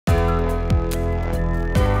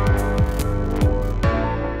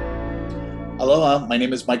Aloha, my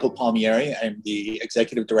name is Michael Palmieri. I'm the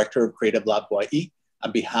Executive Director of Creative Lab Hawaii.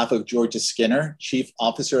 On behalf of Georgia Skinner, Chief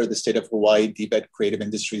Officer of the State of Hawaii DBED Creative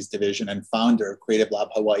Industries Division and founder of Creative Lab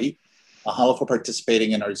Hawaii, mahalo for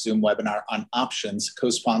participating in our Zoom webinar on options,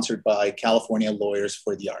 co-sponsored by California Lawyers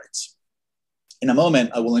for the Arts. In a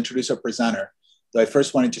moment, I will introduce our presenter, though I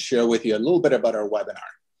first wanted to share with you a little bit about our webinar.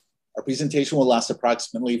 Our presentation will last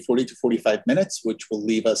approximately 40 to 45 minutes, which will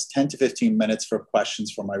leave us 10 to 15 minutes for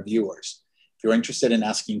questions from our viewers. If you're interested in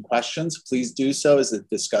asking questions, please do so as the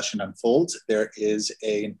discussion unfolds. There is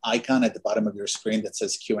an icon at the bottom of your screen that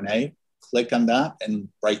says Q&A. Click on that and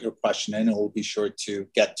write your question in, and we'll be sure to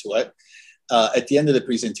get to it. At the end of the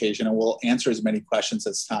presentation, I will answer as many questions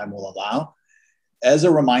as time will allow. As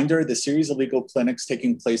a reminder, the series of legal clinics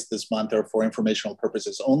taking place this month are for informational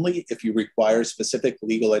purposes only. If you require specific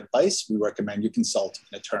legal advice, we recommend you consult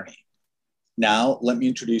an attorney. Now, let me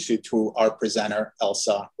introduce you to our presenter,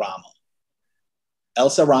 Elsa Ramo.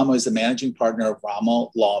 Elsa Ramo is the managing partner of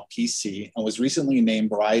Ramo Law PC and was recently named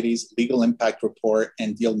Variety's Legal Impact Report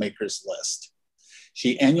and Dealmakers List.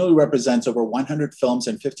 She annually represents over 100 films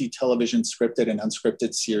and 50 television scripted and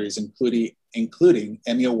unscripted series, including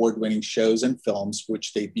Emmy Award-winning shows and films,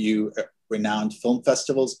 which debut at renowned film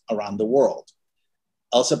festivals around the world.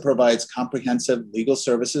 Elsa provides comprehensive legal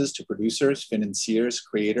services to producers, financiers,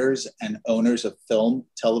 creators, and owners of film,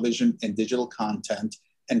 television, and digital content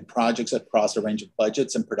and projects across a range of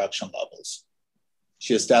budgets and production levels.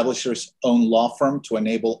 She established her own law firm to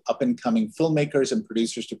enable up-and-coming filmmakers and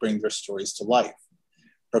producers to bring their stories to life.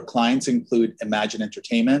 Her clients include Imagine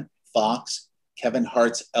Entertainment, Fox, Kevin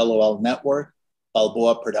Hart's LOL Network,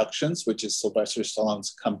 Balboa Productions, which is Sylvester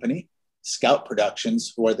Stallone's company, Scout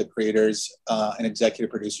Productions, who are the creators and executive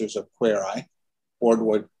producers of Queer Eye,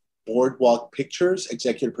 Boardwalk Pictures,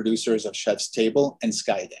 executive producers of Chef's Table, and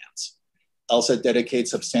Skydance. Elsa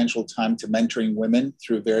dedicates substantial time to mentoring women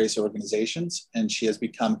through various organizations, and she has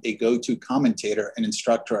become a go-to commentator and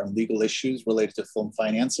instructor on legal issues related to film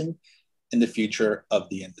financing and the future of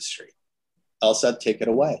the industry. Elsa, take it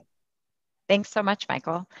away. Thanks so much,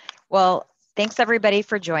 Michael. Well, thanks everybody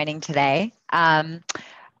for joining today.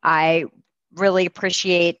 I really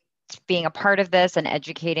appreciate being a part of this and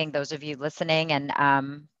educating those of you listening.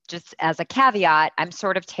 And just as a caveat, I'm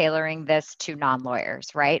sort of tailoring this to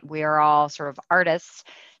non-lawyers, right? We are all sort of artists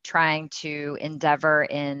trying to endeavor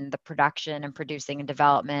in the production and producing and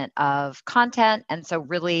development of content. And so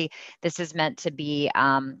really, this is meant to be,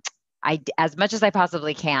 as much as I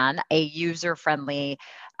possibly can, a user-friendly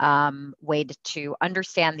way to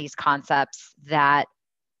understand these concepts that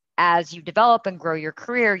as you develop and grow your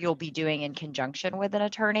career, you'll be doing in conjunction with an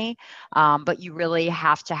attorney, but you really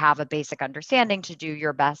have to have a basic understanding to do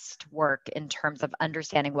your best work in terms of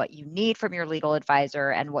understanding what you need from your legal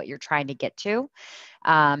advisor and what you're trying to get to.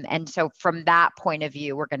 And so from that point of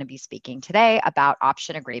view, we're going to be speaking today about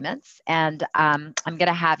option agreements. And I'm going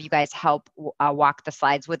to have you guys help walk the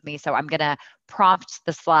slides with me. So I'm going to prompt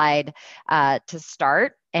the slide to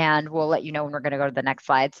start, and we'll let you know when we're going to go to the next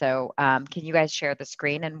slide. So can you guys share the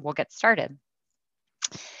screen and we'll get started.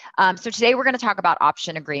 So today we're going to talk about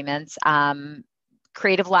option agreements.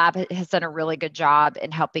 Creative Lab has done a really good job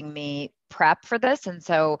in helping me prep for this. And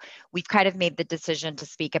so we've kind of made the decision to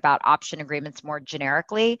speak about option agreements more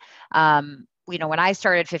generically. When I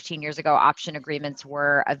started 15 years ago, option agreements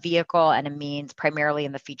were a vehicle and a means primarily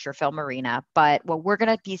in the feature film arena. But what we're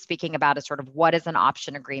going to be speaking about is sort of what is an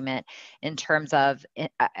option agreement in terms of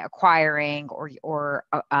acquiring or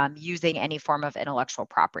using any form of intellectual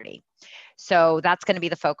property. So that's going to be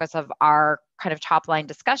the focus of our kind of top line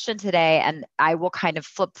discussion today. And I will kind of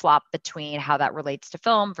flip flop between how that relates to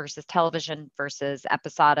film versus television versus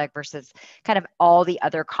episodic versus kind of all the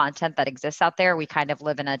other content that exists out there. We kind of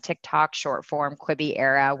live in a TikTok short form Quibi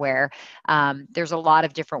era where there's a lot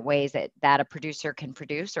of different ways that a producer can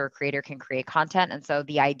produce or a creator can create content. And so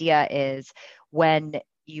the idea is when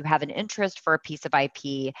you have an interest for a piece of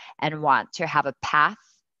IP and want to have a path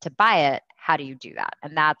to buy it, how do you do that?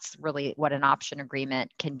 And that's really what an option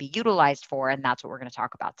agreement can be utilized for. And that's what we're going to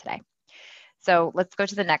talk about today. So let's go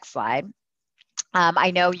to the next slide. I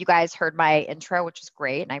know you guys heard my intro, which is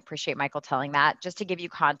great. And I appreciate Michael telling that. Just to give you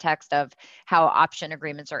context of how option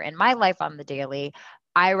agreements are in my life on the daily,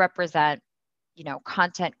 I represent,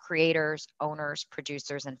 content creators, owners,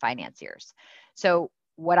 producers, and financiers. So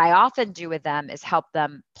what I often do with them is help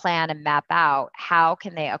them plan and map out how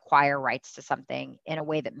can they acquire rights to something in a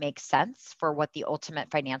way that makes sense for what the ultimate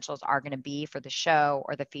financials are going to be for the show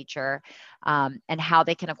or the feature, and how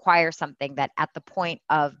they can acquire something that at the point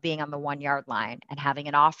of being on the 1 yard line and having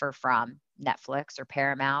an offer from Netflix or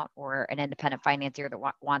Paramount or an independent financier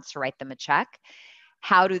that wants to write them a check,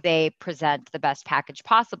 how do they present the best package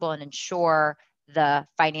possible and ensure the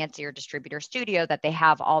financier, distributor, studio that they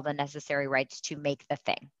have all the necessary rights to make the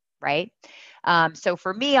thing, right? So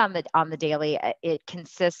for me on the daily, it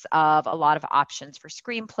consists of a lot of options for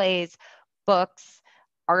screenplays, books,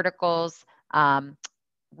 articles.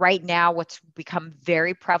 Right now, what's become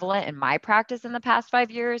very prevalent in my practice in the past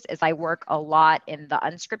 5 years is I work a lot in the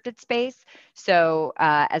unscripted space. So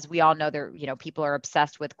as we all know, people are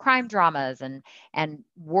obsessed with crime dramas and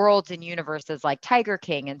worlds and universes like Tiger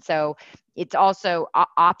King. And so it's also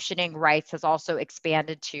optioning rights has also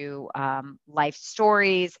expanded to life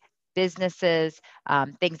stories, businesses,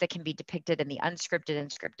 things that can be depicted in the unscripted and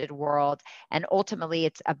scripted world. And ultimately,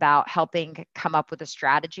 it's about helping come up with a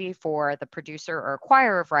strategy for the producer or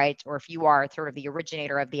acquirer of rights, or if you are sort of the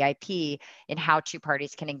originator of the IP, in how two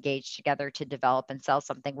parties can engage together to develop and sell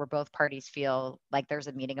something where both parties feel like there's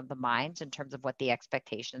a meeting of the minds in terms of what the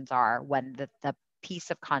expectations are when the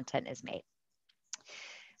piece of content is made.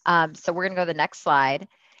 So we're going to go to the next slide.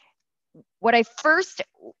 What I first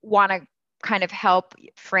want to kind of help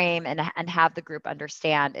frame and have the group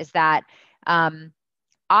understand is that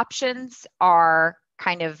options are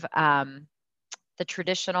kind of the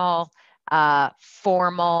traditional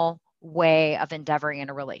formal way of endeavoring in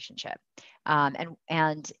a relationship.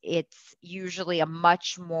 And it's usually a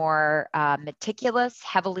much more meticulous,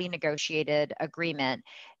 heavily negotiated agreement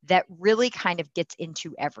that really kind of gets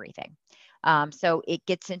into everything. So it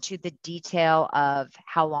gets into the detail of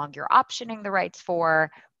how long you're optioning the rights for,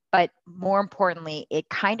 but more importantly, it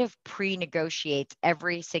kind of pre-negotiates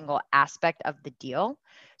every single aspect of the deal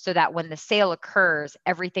so that when the sale occurs,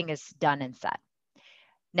 everything is done and set.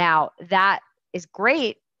 Now, that is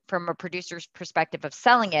great from a producer's perspective of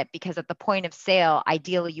selling it, because at the point of sale,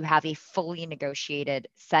 ideally you have a fully negotiated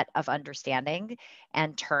set of understanding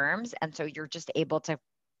and terms. And so you're just able to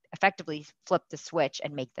effectively flip the switch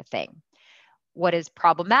and make the thing. What is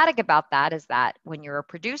problematic about that is that when you're a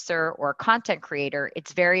producer or a content creator,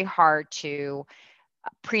 it's very hard to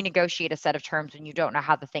pre-negotiate a set of terms when you don't know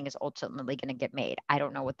how the thing is ultimately going to get made. I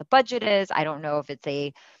don't know what the budget is. I don't know if it's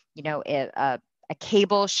a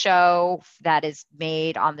cable show that is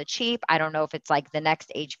made on the cheap. I don't know if it's like the next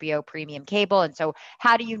HBO premium cable. And so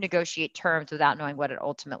how do you negotiate terms without knowing what it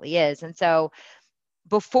ultimately is? And so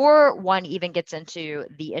before one even gets into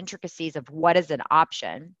the intricacies of what is an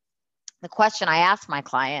option, the question I ask my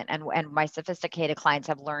client and my sophisticated clients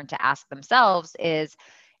have learned to ask themselves is,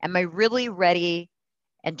 am I really ready?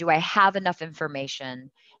 And do I have enough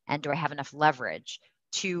information? And do I have enough leverage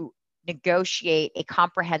to negotiate a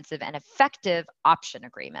comprehensive and effective option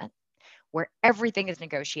agreement where everything is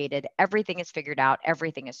negotiated, everything is figured out,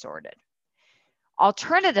 everything is sorted?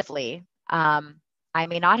 Alternatively, I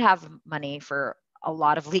may not have money for a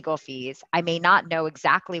lot of legal fees. I may not know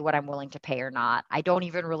exactly what I'm willing to pay or not. I don't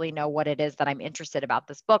even really know what it is that I'm interested about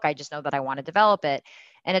this book. I just know that I want to develop it.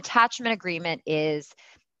 An attachment agreement is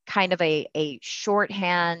kind of a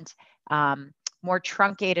shorthand, more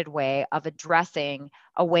truncated way of addressing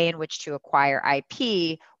a way in which to acquire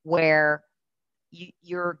IP where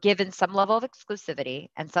you're given some level of exclusivity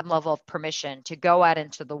and some level of permission to go out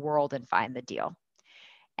into the world and find the deal.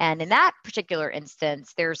 And in that particular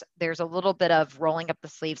instance, there's a little bit of rolling up the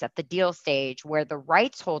sleeves at the deal stage where the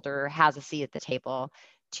rights holder has a seat at the table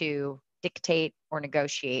to dictate or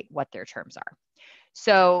negotiate what their terms are.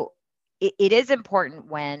 So it is important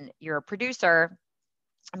when you're a producer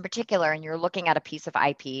in particular, and you're looking at a piece of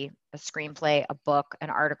IP, a screenplay, a book, an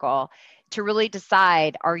article, to really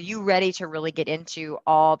decide, are you ready to really get into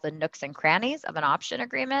all the nooks and crannies of an option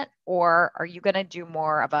agreement? Or are you going to do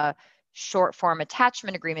more of a short form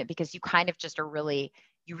attachment agreement because you kind of just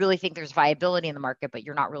you really think there's viability in the market, but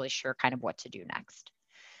you're not really sure kind of what to do next.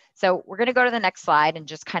 So we're going to go to the next slide and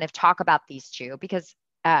just kind of talk about these two, because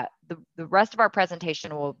the rest of our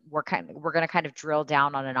presentation we're going to kind of drill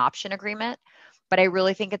down on an option agreement. But I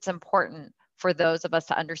really think it's important for those of us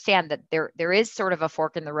to understand that there is sort of a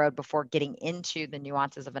fork in the road before getting into the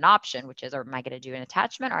nuances of an option, which is, am I going to do an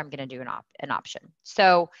attachment or I'm going to do an option?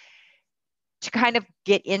 So to kind of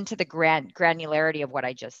get into the granularity of what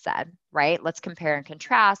I just said, right? Let's compare and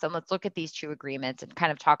contrast, and let's look at these two agreements and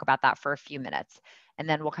kind of talk about that for a few minutes. And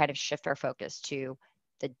then we'll kind of shift our focus to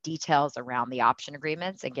the details around the option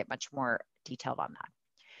agreements and get much more detailed on that.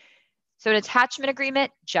 So an attachment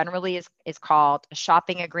agreement generally is called a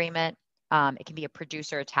shopping agreement. It can be a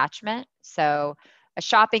producer attachment. So a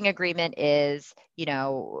shopping agreement is,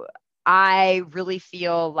 I really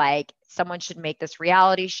feel like someone should make this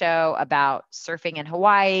reality show about surfing in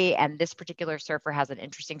Hawaii, and this particular surfer has an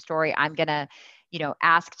interesting story. I'm going to,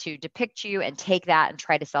 ask to depict you and take that and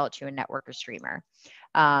try to sell it to a network or streamer.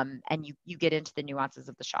 And you get into the nuances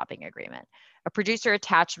of the shopping agreement. A producer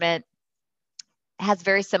attachment has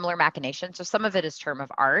very similar machinations. So some of it is term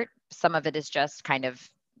of art. Some of it is just kind of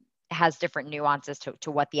has different nuances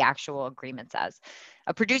to what the actual agreement says.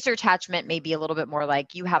 A producer attachment may be a little bit more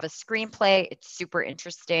like, you have a screenplay, it's super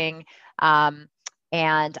interesting,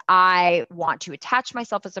 and I want to attach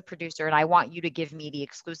myself as a producer, and I want you to give me the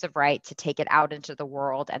exclusive right to take it out into the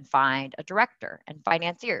world and find a director and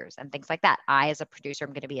financiers and things like that. I, as a producer,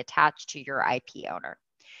 am going to be attached to your IP owner.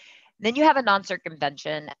 Then you have a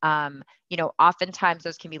non-circumvention. Oftentimes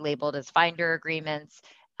those can be labeled as finder agreements.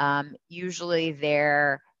 Usually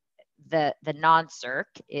they're the non-circ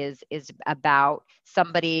is about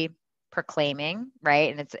somebody proclaiming,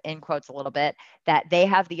 right? And it's in quotes a little bit, that they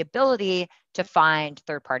have the ability to find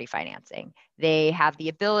third-party financing. They have the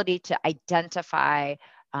ability to identify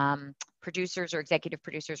producers or executive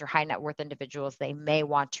producers or high net worth individuals they may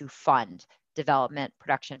want to fund development,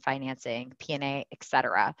 production financing, P&A, et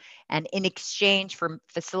cetera. And in exchange for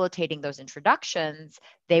facilitating those introductions,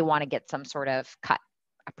 they want to get some sort of cut,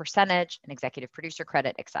 a percentage, an executive producer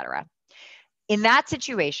credit, et cetera. In that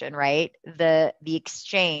situation, right, the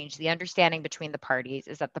exchange, the understanding between the parties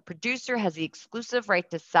is that the producer has the exclusive right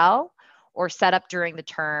to sell or set up during the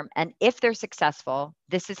term. And if they're successful,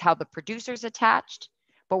 this is how the producer's attached,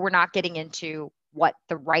 but we're not getting into what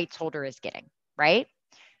the rights holder is getting, right?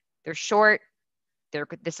 They're short.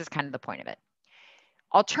 This is kind of the point of it.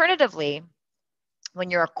 Alternatively,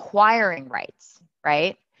 when you're acquiring rights,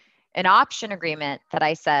 right, an option agreement that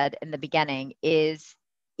I said in the beginning is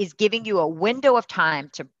giving you a window of time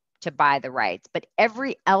to buy the rights, but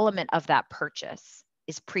every element of that purchase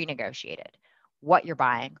is pre-negotiated. What you're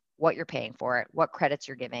buying, what you're paying for it, what credits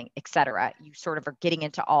you're giving, et cetera. You sort of are getting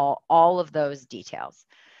into all of those details.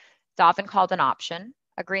 It's often called an option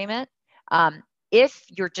agreement. If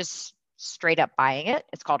you're just straight up buying it,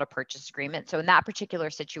 it's called a purchase agreement. So in that particular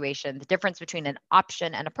situation, the difference between an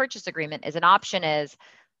option and a purchase agreement is an option is,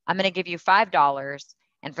 I'm going to give you $5,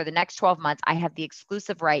 and for the next 12 months, I have the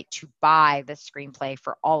exclusive right to buy the screenplay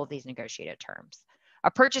for all of these negotiated terms.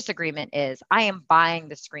 A purchase agreement is, I am buying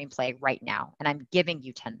the screenplay right now, and I'm giving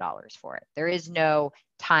you $10 for it. There is no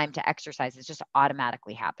time to exercise. It's just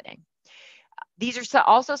automatically happening. These are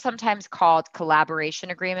also sometimes called collaboration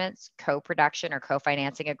agreements, co-production or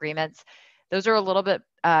co-financing agreements. Those are a little bit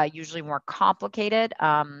usually more complicated.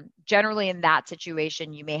 Generally in that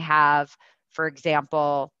situation, you may have, for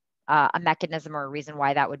example, a mechanism or a reason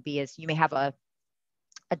why that would be is you may have a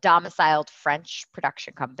domiciled French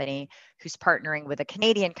production company who's partnering with a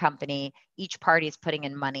Canadian company. Each party is putting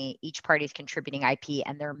in money, each party is contributing IP,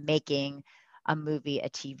 and they're making a movie, a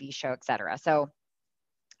TV show, et cetera. So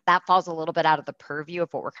that falls a little bit out of the purview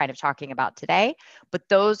of what we're kind of talking about today. But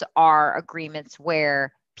those are agreements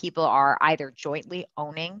where people are either jointly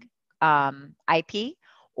owning IP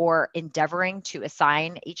or endeavoring to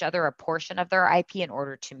assign each other a portion of their IP in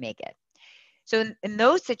order to make it. So in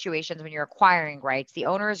those situations, when you're acquiring rights, the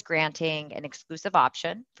owner is granting an exclusive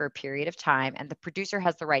option for a period of time, and the producer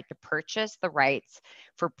has the right to purchase the rights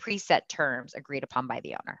for preset terms agreed upon by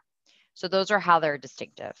the owner. So those are how they're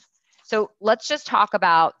distinctive. So let's just talk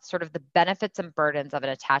about sort of the benefits and burdens of an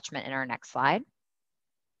attachment in our next slide.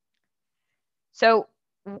 So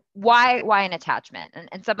why an attachment?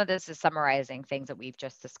 And some of this is summarizing things that we've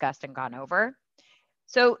just discussed and gone over.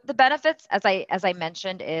 So the benefits, as I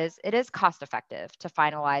mentioned, is it is cost effective to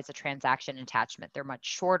finalize a transaction attachment. They're much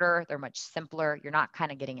shorter, they're much simpler. You're not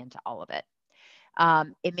kind of getting into all of it.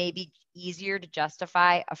 It may be easier to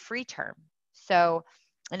justify a free term. So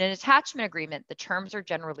in an attachment agreement, the terms are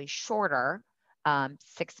generally shorter,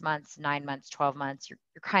 6 months, 9 months, 12 months. You're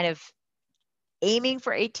kind of aiming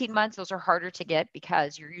for 18 months. Those are harder to get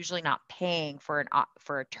because you're usually not paying for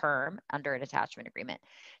a term under an attachment agreement.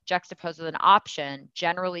 Juxtaposed with an option,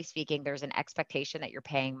 generally speaking, there's an expectation that you're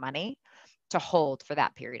paying money to hold for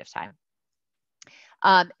that period of time.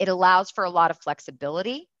 It allows for a lot of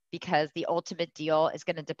flexibility because the ultimate deal is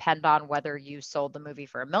going to depend on whether you sold the movie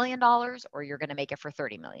for $1 million or you're going to make it for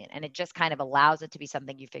 30 million. And it just kind of allows it to be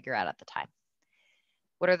something you figure out at the time.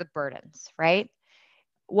 What are the burdens, right?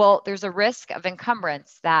 Well, there's a risk of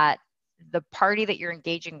encumbrance that the party that you're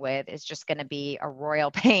engaging with is just going to be a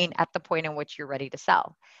royal pain at the point in which you're ready to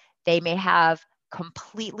sell. They may have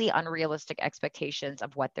completely unrealistic expectations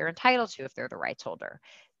of what they're entitled to if they're the rights holder.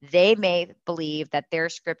 They may believe that their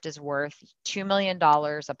script is worth $2 million,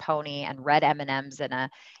 a pony, and red M&Ms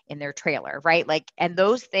in their trailer, right? Like, and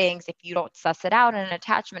those things, if you don't suss it out in an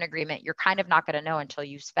attachment agreement, you're kind of not going to know until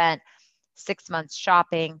you spent 6 months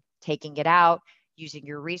shopping, taking it out, using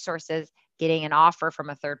your resources, getting an offer from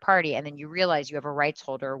a third party, and then you realize you have a rights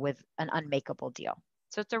holder with an unmakeable deal.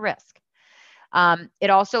 So it's a risk. It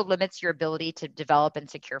also limits your ability to develop and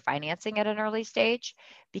secure financing at an early stage,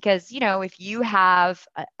 because, if you have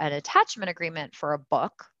an attachment agreement for a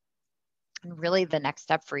book, and really the next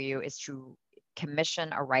step for you is to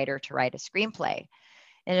commission a writer to write a screenplay.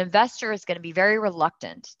 An investor is going to be very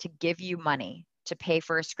reluctant to give you money to pay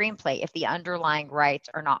for a screenplay if the underlying rights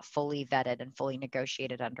are not fully vetted and fully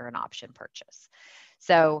negotiated under an option purchase.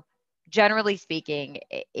 So generally speaking,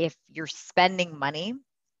 if you're spending money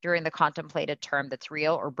during the contemplated term that's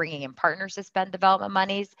real, or bringing in partners to spend development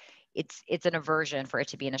monies, it's an aversion for it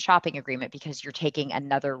to be in a shopping agreement, because you're taking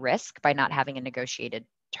another risk by not having a negotiated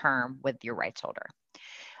term with your rights holder.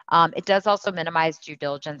 It does also minimize due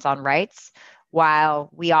diligence on rights. While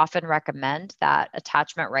we often recommend that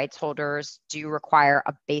attachment rights holders do require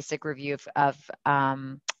a basic review of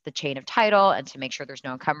the chain of title and to make sure there's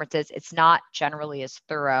no encumbrances, it's not generally as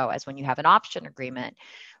thorough as when you have an option agreement,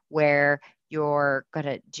 where you're going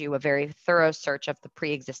to do a very thorough search of the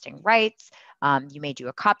pre-existing rights. You may do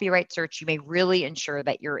a copyright search. You may really ensure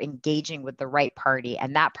that you're engaging with the right party,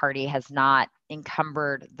 and that party has not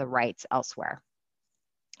encumbered the rights elsewhere.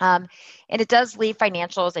 And it does leave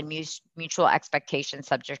financials and mutual expectations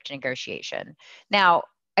subject to negotiation. Now,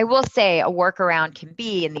 I will say a workaround can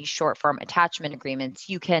be, in these short form attachment agreements,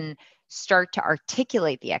 you can start to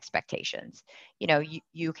articulate the expectations.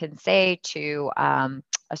 You can say to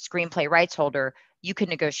a screenplay rights holder, you can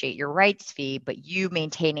negotiate your rights fee, but you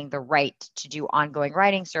maintaining the right to do ongoing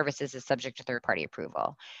writing services is subject to third-party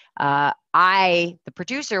approval. I, the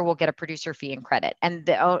producer, will get a producer fee and credit. And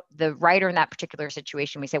the writer in that particular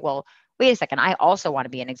situation, we say, well, wait a second, I also want to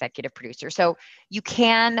be an executive producer. So you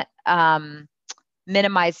can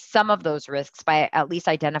minimize some of those risks by at least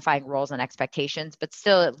identifying roles and expectations, but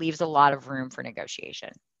still it leaves a lot of room for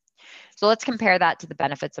negotiation. So let's compare that to the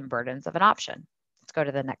benefits and burdens of an option. Let's go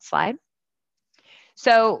to the next slide.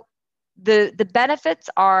 So the benefits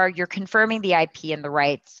are you're confirming the IP and the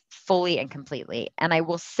rights fully and completely. And I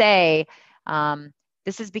will say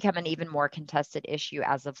this has become an even more contested issue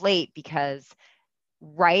as of late, because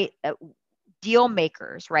deal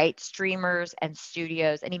makers, right, streamers and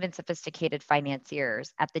studios and even sophisticated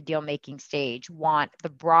financiers at the deal making stage want the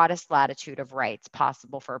broadest latitude of rights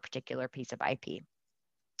possible for a particular piece of IP.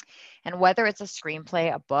 And whether it's a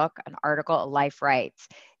screenplay, a book, an article, a life rights,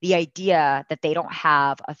 the idea that they don't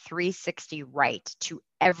have a 360 right to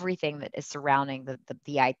everything that is surrounding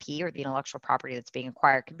the IP or the intellectual property that's being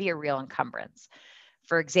acquired can be a real encumbrance.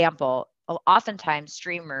 For example, oftentimes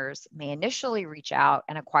streamers may initially reach out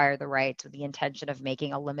and acquire the rights with the intention of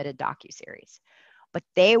making a limited docuseries. But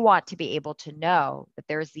they want to be able to know that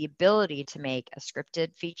there's the ability to make a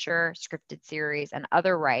scripted feature, scripted series, and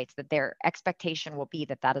other rights, that their expectation will be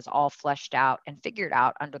that that is all fleshed out and figured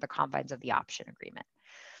out under the confines of the option agreement.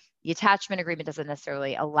 The attachment agreement doesn't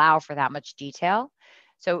necessarily allow for that much detail.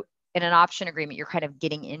 So in an option agreement, you're kind of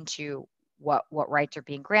getting into what rights are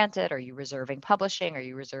being granted. Are you reserving publishing? Are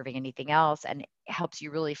you reserving anything else? And it helps you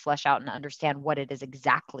really flesh out and understand what it is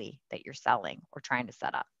exactly that you're selling or trying to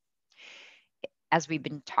set up. As we've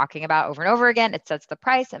been talking about over and over again, it sets the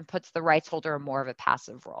price and puts the rights holder in more of a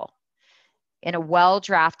passive role. In a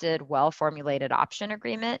well-drafted, well-formulated option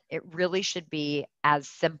agreement, it really should be as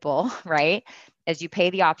simple, right, as you pay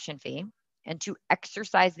the option fee, and to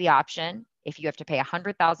exercise the option, if you have to pay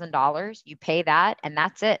 $100,000, you pay that, and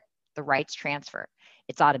that's it. The rights transfer.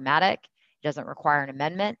 It's automatic. It doesn't require an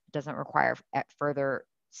amendment. It doesn't require further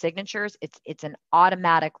signatures. It's an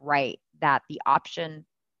automatic right that the option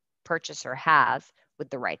purchaser has with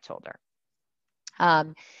the rights holder.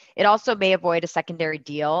 It also may avoid a secondary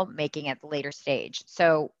deal making at the later stage.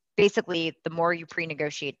 So basically, the more you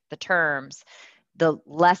pre-negotiate the terms, the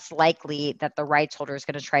less likely that the rights holder is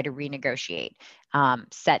going to try to renegotiate,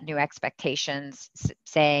 set new expectations,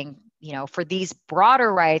 saying, for these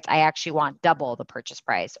broader rights, I actually want double the purchase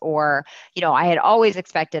price. Or, I had always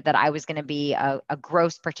expected that I was going to be a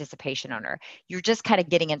gross participation owner. You're just kind of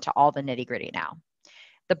getting into all the nitty gritty now.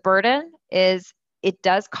 The burden is it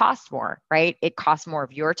does cost more, right? It costs more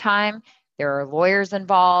of your time. There are lawyers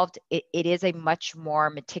involved. It is a much more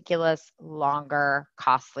meticulous, longer,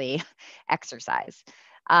 costly exercise.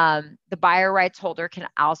 The buyer rights holder can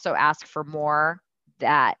also ask for more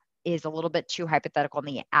that is a little bit too hypothetical in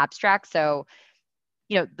the abstract. So,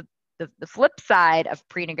 the flip side of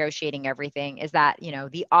pre-negotiating everything is that,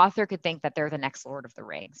 the author could think that they're the next Lord of the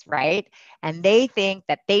Rings, right? And they think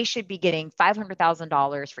that they should be getting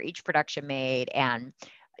 $500,000 for each production made and,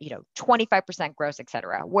 25% gross, et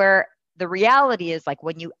cetera. Where the reality is, like,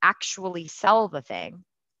 when you actually sell the thing,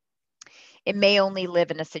 it may only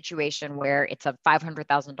live in a situation where it's a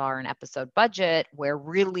 $500,000 an episode budget, where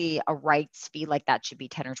really a rights fee like that should be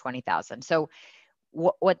 10 or 20,000. So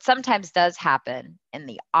what sometimes does happen in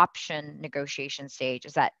the option negotiation stage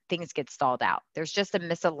is that things get stalled out. There's just a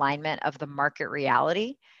misalignment of the market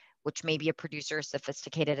reality, which maybe a producer is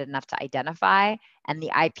sophisticated enough to identify, and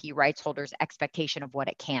the IP rights holder's expectation of what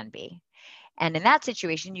it can be. And in that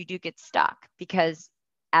situation, you do get stuck, because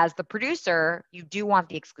as the producer, you do want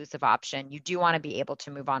the exclusive option. You do want to be able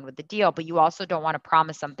to move on with the deal, but you also don't want to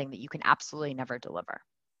promise something that you can absolutely never deliver.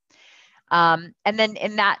 And then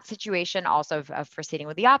in that situation also of proceeding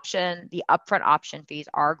with the option, the upfront option fees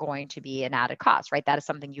are going to be an added cost, right? That is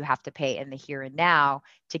something you have to pay in the here and now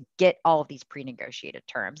to get all of these pre-negotiated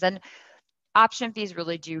terms. And option fees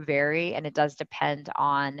really do vary, and it does depend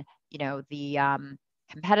on, the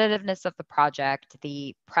competitiveness of the project,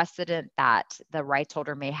 the precedent that the rights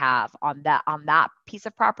holder may have on that piece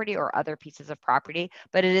of property or other pieces of property.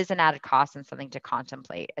 But it is an added cost and something to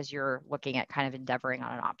contemplate as you're looking at kind of endeavoring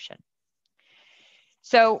on an option.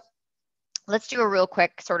 So let's do a real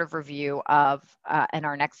quick sort of review of, in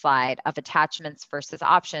our next slide, of attachments versus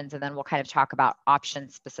options, and then we'll kind of talk about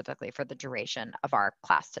options specifically for the duration of our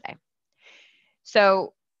class today.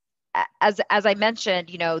 So as I mentioned,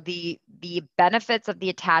 the benefits of the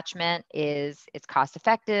attachment is it's cost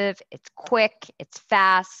effective, it's quick, it's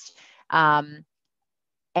fast, and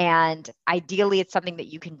ideally it's something that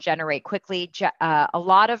you can generate quickly. A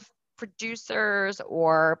lot of producers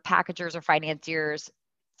or packagers or financiers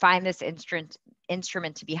find this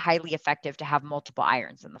instrument to be highly effective to have multiple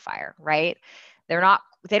irons in the fire, right? They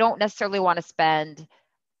don't necessarily want to spend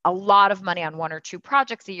a lot of money on one or two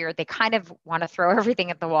projects a year. They kind of want to throw everything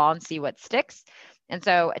at the wall and see what sticks. And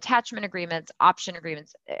so attachment agreements, shopping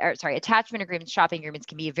agreements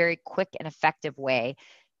can be a very quick and effective way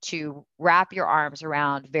to wrap your arms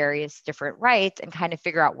around various different rights and kind of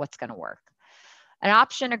figure out what's going to work. An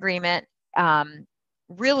option agreement,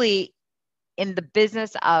 really in the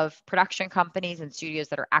business of production companies and studios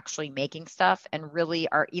that are actually making stuff and really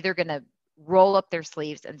are either going to roll up their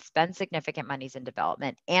sleeves and spend significant monies in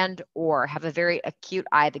development and or have a very acute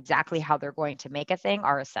eye of exactly how they're going to make a thing,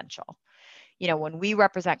 are essential. When we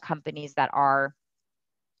represent companies that are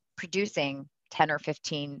producing 10 or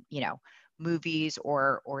 15, movies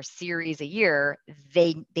or series a year,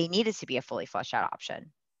 they need it to be a fully fleshed out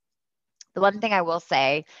option. The one thing I will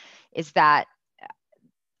say is that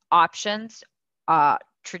options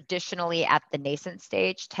traditionally at the nascent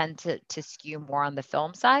stage tend to skew more on the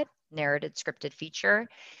film side, narrated scripted feature.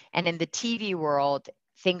 And in the TV world,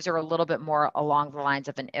 things are a little bit more along the lines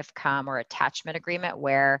of an IFCOM or attachment agreement,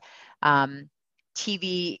 where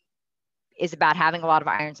TV is about having a lot of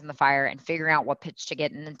irons in the fire and figuring out what pitch to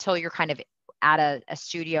get. And until you're kind of at a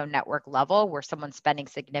studio network level where someone's spending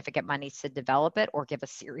significant money to develop it or give a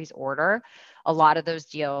series order, a lot of those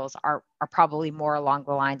deals are probably more along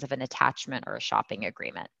the lines of an attachment or a shopping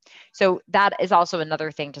agreement. So that is also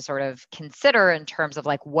another thing to sort of consider in terms of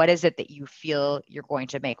like, what is it that you feel you're going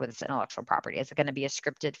to make with this intellectual property? Is it going to be a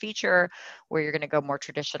scripted feature where you're going to go more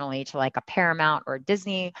traditionally to like a Paramount or a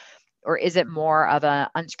Disney? Or is it more of an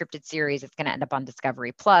unscripted series that's going to end up on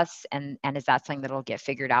Discovery Plus? And is that something that'll get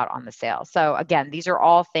figured out on the sale? So again, these are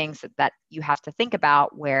all things that you have to think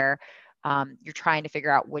about where you're trying to figure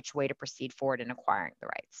out which way to proceed forward in acquiring the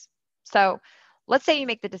rights. So let's say you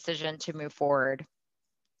make the decision to move forward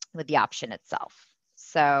with the option itself.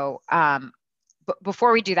 So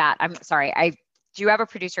before we do that, I'm sorry, I do have a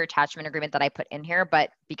producer attachment agreement that I put in here, but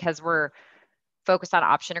because we're focused on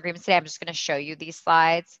option agreements today, I'm just going to show you these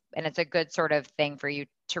slides, and it's a good sort of thing for you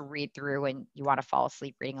to read through when you want to fall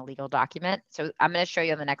asleep reading a legal document. So I'm going to show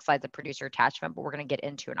you on the next slide the producer attachment, but we're going to get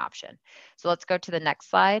into an option. So let's go to the next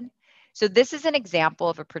slide. So this is an example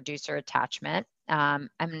of a producer attachment.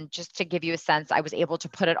 Just to give you a sense, I was able to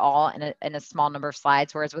put it all in a small number of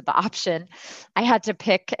slides, whereas with the option, I had to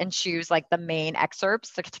pick and choose like the main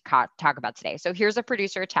excerpts to talk about today. So here's a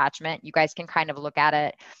producer attachment. You guys can kind of look at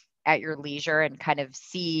it at your leisure and kind of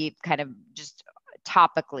see kind of just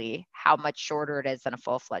topically how much shorter it is than a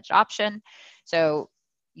full-fledged option. So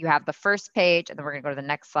you have the first page, and then we're going to go to the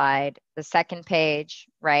next slide. The second page,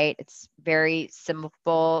 right? It's very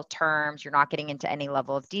simple terms. You're not getting into any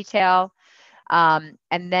level of detail. And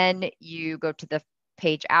then you go to the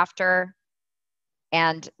page after,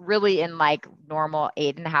 and really in like normal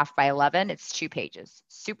 8.5 by 11, it's 2 pages.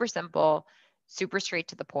 Super simple, super straight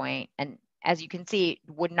to the point. And as you can see,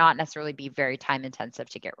 would not necessarily be very time intensive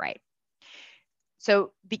to get right.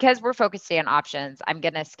 So because we're focused today on options, I'm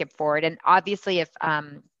going to skip forward. And obviously if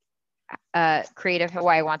Creative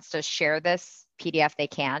Hawaii wants to share this PDF they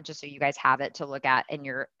can, just so you guys have it to look at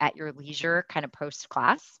in at your leisure, kind of post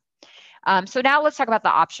class. So now let's talk about the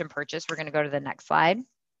option purchase. We're going to go to the next slide.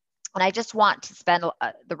 And I just want to spend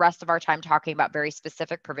the rest of our time talking about very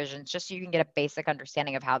specific provisions, just so you can get a basic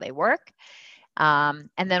understanding of how they work. And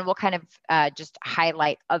then we'll kind of just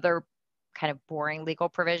highlight other kind of boring legal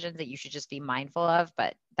provisions that you should just be mindful of,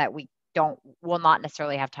 but that will not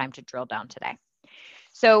necessarily have time to drill down today.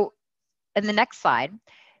 So in the next slide,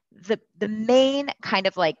 the main kind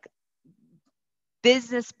of like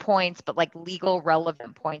business points, but like legal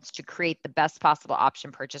relevant points to create the best possible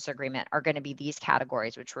option purchase agreement are going to be these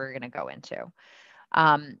categories, which we're going to go into.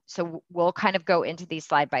 So we'll kind of go into these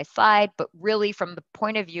slide by slide, but really from the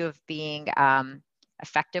point of view of being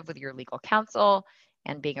effective with your legal counsel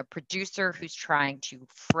and being a producer who's trying to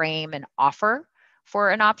frame an offer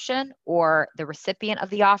for an option, or the recipient of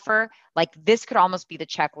the offer, like this could almost be the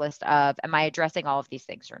checklist of, am I addressing all of these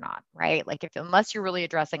things or not, right? Like unless you're really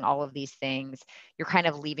addressing all of these things, you're kind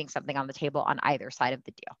of leaving something on the table on either side of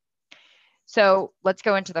the deal. So let's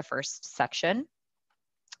go into the first section.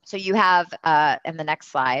 So you have, in the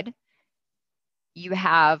next slide, you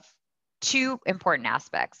have two important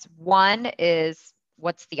aspects. One is,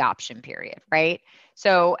 what's the option period, right?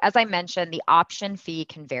 So as I mentioned, the option fee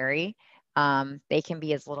can vary. They can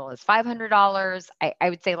be as little as $500. I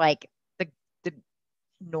would say like the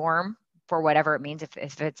norm for whatever it means,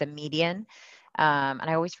 if it's a median, and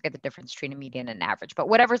I always forget the difference between a median and an average, but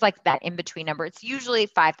whatever's like that in-between number, it's usually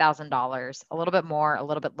 $5,000, a little bit more, a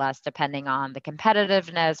little bit less, depending on the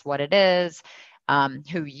competitiveness, what it is,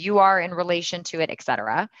 who you are in relation to it, et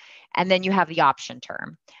cetera. And then you have the option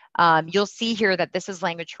term. You'll see here that this is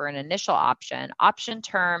language for an initial option. Option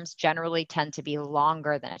terms generally tend to be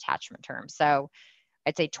longer than attachment terms. So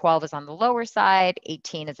I'd say 12 is on the lower side,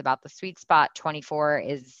 18 is about the sweet spot, 24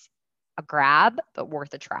 is a grab, but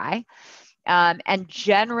worth a try. And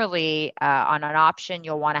generally on an option,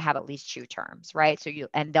 you'll want to have at least two terms, right? So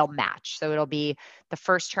and they'll match. So it'll be the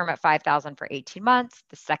first term at $5,000 for 18 months,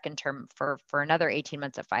 the second term for another 18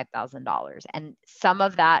 months at $5,000. And some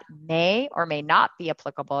of that may or may not be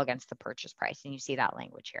applicable against the purchase price. And you see that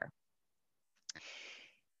language here.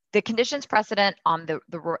 The conditions precedent on the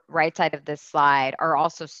right side of this slide are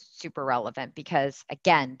also super relevant because,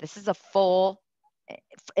 again, this is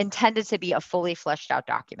intended to be a fully fleshed out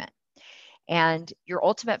document. And your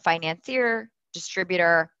ultimate financier,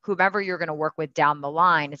 distributor, whomever you're going to work with down the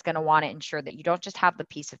line is going to want to ensure that you don't just have the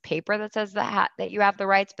piece of paper that says that you have the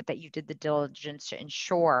rights, but that you did the diligence to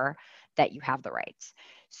ensure that you have the rights.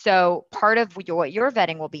 So part of what your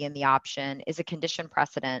vetting will be in the option is a condition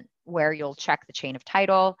precedent where you'll check the chain of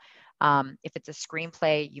title. If it's a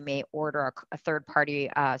screenplay, you may order a third-party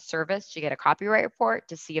service to get a copyright report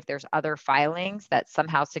to see if there's other filings that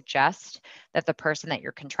somehow suggest that the person that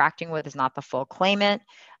you're contracting with is not the full claimant.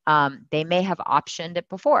 They may have optioned it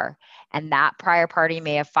before, and that prior party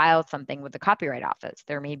may have filed something with the Copyright Office.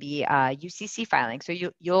 There may be a UCC filing. So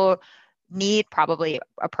you'll need probably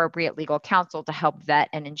appropriate legal counsel to help vet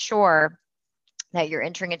and ensure that you're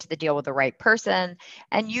entering into the deal with the right person,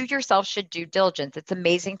 and you yourself should do diligence. It's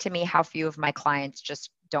amazing to me how few of my clients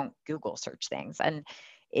just don't Google search things. And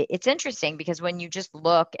it's interesting because when you just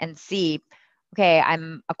look and see, okay,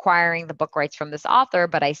 I'm acquiring the book rights from this author,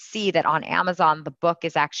 but I see that on Amazon, the book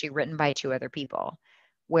is actually written by two other people.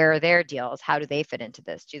 Where are their deals? How do they fit into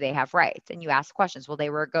this? Do they have rights? And you ask questions. Well, they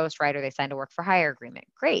were a ghostwriter. They signed a work for hire agreement.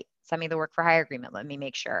 Great. Send me the work for hire agreement. Let me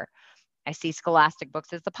make sure. I see Scholastic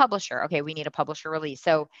Books as the publisher. Okay, we need a publisher release.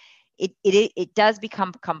 So it does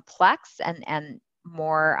become complex and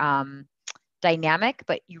more dynamic,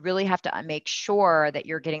 but you really have to make sure that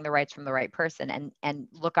you're getting the rights from the right person and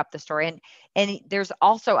look up the story. And there's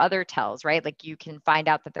also other tells, right? Like you can find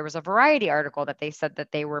out that there was a Variety article that they said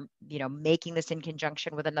that they were, making this in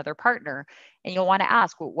conjunction with another partner. And you'll want to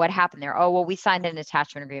ask, well, what happened there? Oh, well, we signed an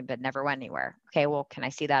attachment agreement, but never went anywhere. Okay, well, can I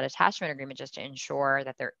see that attachment agreement just to ensure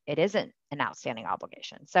that it isn't an outstanding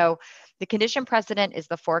obligation? So the condition precedent is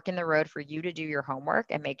the fork in the road for you to do your homework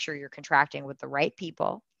and make sure you're contracting with the right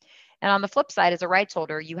people. And on the flip side, as a rights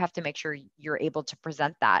holder, you have to make sure you're able to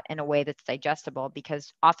present that in a way that's digestible,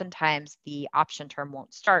 because oftentimes the option term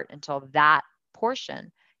won't start until that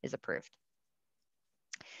portion is approved.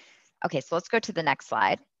 Okay, so let's go to the next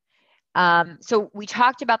slide. So we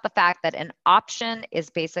talked about the fact that an option is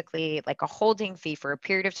basically like a holding fee for a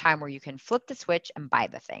period of time where you can flip the switch and buy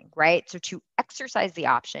the thing, right? So to exercise the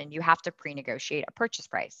option, you have to pre-negotiate a purchase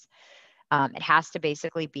price. It has to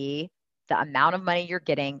basically be the amount of money you're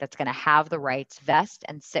getting that's going to have the rights vest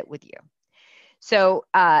and sit with you. So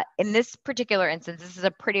in this particular instance, this is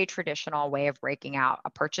a pretty traditional way of breaking out a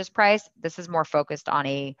purchase price. This is more focused on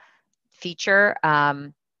a feature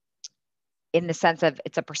in the sense of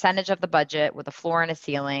it's a percentage of the budget with a floor and a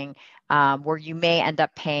ceiling, where you may end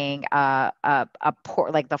up paying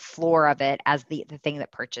like the floor of it as the thing that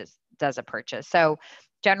does a purchase. So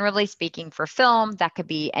generally speaking, for film, that could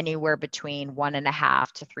be anywhere between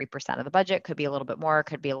 1.5% to 3% of the budget. Could be a little bit more,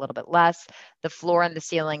 could be a little bit less. The floor and the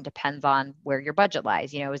ceiling depends on where your budget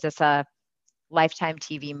lies. Is this a Lifetime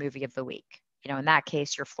TV movie of the week? In that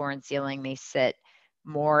case, your floor and ceiling may sit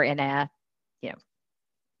more in a,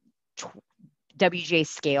 WGA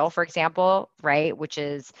scale, for example, right? Which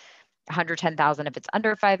is 110,000 if it's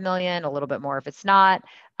under 5 million, a little bit more if it's not,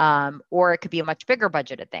 or it could be a much bigger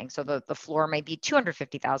budgeted thing. So the floor may be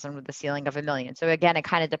 250,000 with the ceiling of $1 million. So again, it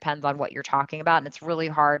kind of depends on what you're talking about, and it's really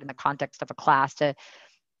hard in the context of a class to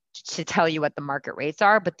tell you what the market rates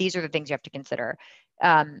are. But these are the things you have to consider.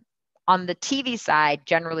 On the TV side,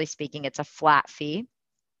 generally speaking, it's a flat fee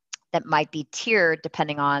that might be tiered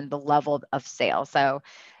depending on the level of sale. So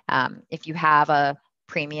if you have a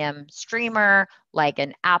premium streamer like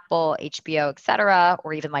an Apple, HBO, et cetera,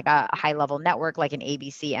 or even like a high level network like an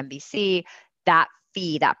ABC, NBC, that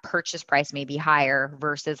fee, that purchase price may be higher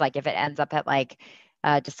versus like if it ends up at like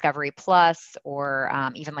Discovery Plus or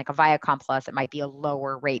even like a Viacom Plus, it might be a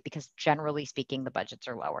lower rate because generally speaking, the budgets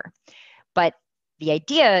are lower. But the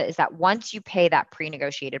idea is that once you pay that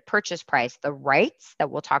pre-negotiated purchase price, the rights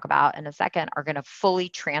that we'll talk about in a second are going to fully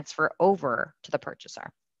transfer over to the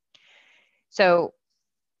purchaser. So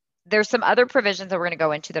there's some other provisions that we're going to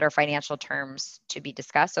go into that are financial terms to be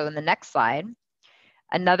discussed. So in the next slide,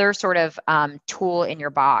 another sort of tool in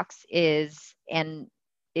your box is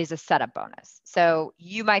a setup bonus. So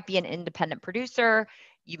you might be an independent producer.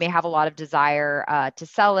 You may have a lot of desire to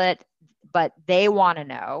sell it, but they want to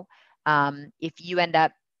know if you end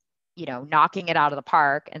up, knocking it out of the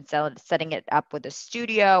park and setting it up with a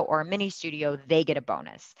studio or a mini studio, they get a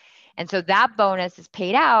bonus. And so that bonus is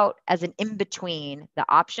paid out as an in-between the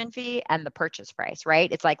option fee and the purchase price, right?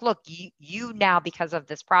 It's like, look, you now, because of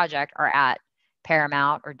this project, are at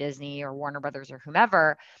Paramount or Disney or Warner Brothers or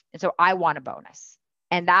whomever. And so I want a bonus.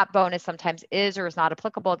 And that bonus sometimes is or is not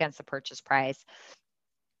applicable against the purchase price.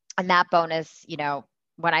 And that bonus,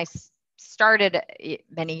 when I started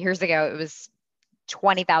many years ago, it was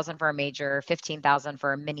 20,000 for a major, 15,000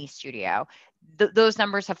 for a mini studio. Those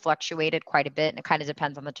numbers have fluctuated quite a bit, and it kind of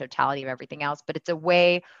depends on the totality of everything else. But it's a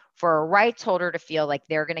way for a rights holder to feel like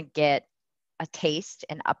they're going to get a taste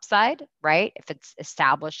and upside, right? If it's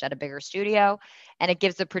established at a bigger studio, and it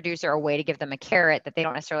gives the producer a way to give them a carrot that they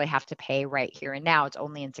don't necessarily have to pay right here and now. It's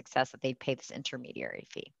only in success that they pay this intermediary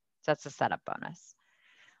fee. So that's the setup bonus.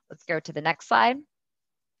 Let's go to the next slide.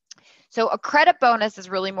 So a credit bonus is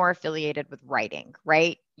really more affiliated with writing,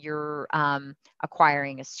 right? You're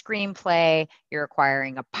acquiring a screenplay, you're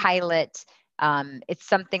acquiring a pilot. It's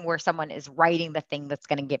something where someone is writing the thing that's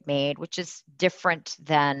going to get made, which is different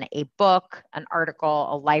than a book, an article,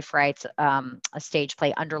 a life rights, a stage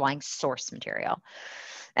play, underlying source material.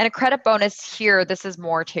 And a credit bonus here, this is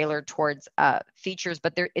more tailored towards features,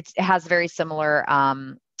 but it has very similar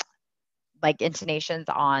like intonations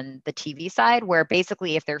on the TV side, where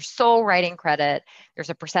basically if there's sole writing credit, there's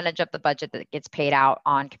a percentage of the budget that gets paid out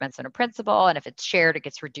on commencement of principal. And if it's shared, it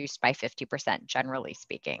gets reduced by 50%, generally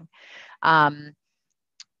speaking. On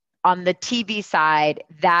the TV side,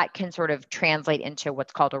 that can sort of translate into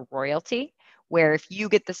what's called a royalty, where if you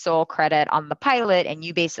get the sole credit on the pilot and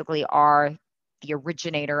you basically are the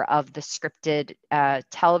originator of the scripted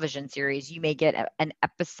television series, you may get an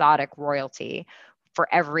episodic royalty for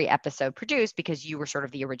every episode produced because you were sort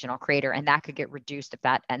of the original creator, and that could get reduced if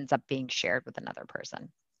that ends up being shared with another person.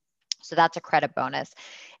 So that's a credit bonus.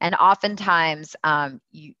 And oftentimes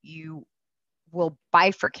you will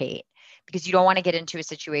bifurcate because you don't want to get into a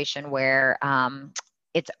situation where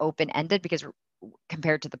it's open-ended, because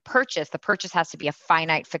compared to the purchase has to be a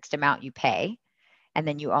finite fixed amount you pay, and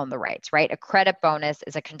then you own the rights, right? A credit bonus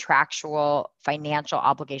is a contractual financial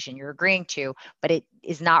obligation you're agreeing to, but it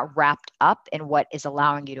is not wrapped up in what is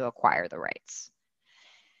allowing you to acquire the rights.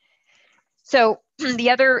 So the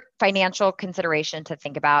other financial consideration to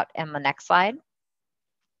think about in the next slide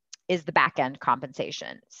is the back-end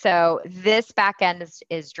compensation. So this back-end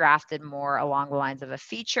is drafted more along the lines of a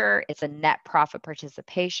feature. It's a net profit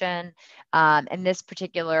participation. In this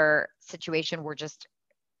particular situation, we're just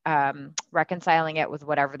reconciling it with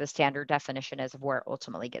whatever the standard definition is of where it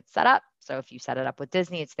ultimately gets set up. So if you set it up with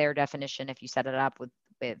Disney, it's their definition. If you set it up with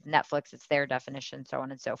Netflix, it's their definition, so on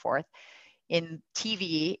and so forth. In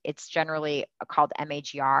TV, it's generally called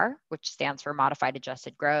MAGR, which stands for modified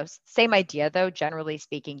adjusted gross. Same idea though, generally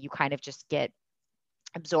speaking, you kind of just get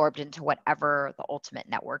absorbed into whatever the ultimate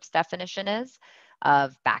network's definition is.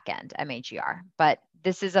 of backend MAGR. But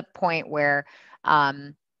this is a point where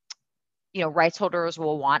rights holders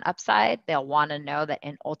will want upside. They'll want to know that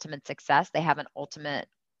in ultimate success, they have an ultimate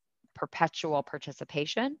perpetual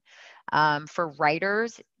participation. For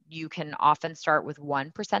writers, you can often start with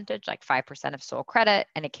 1%, like 5% of sole credit,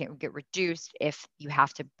 and it can get reduced if you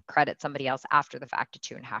have to credit somebody else after the fact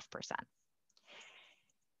to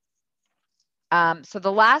 2.5%. So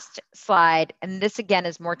the last slide, and this again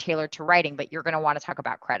is more tailored to writing, but you're going to want to talk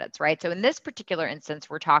about credits, right? So in this particular instance,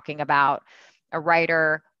 we're talking about a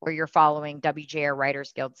writer where you're following WGA or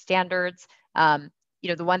Writers Guild standards. The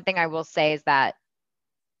one thing I will say is that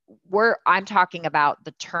I'm talking about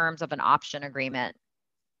the terms of an option agreement.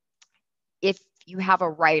 If you have a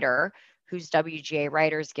writer who's WGA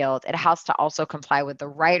Writers Guild, it has to also comply with the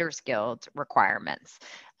Writers Guild requirements.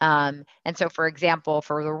 And so, for example,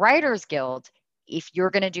 for the Writers Guild, if you're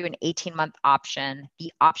going to do an 18-month option,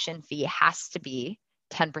 the option fee has to be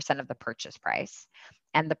 10% of the purchase price.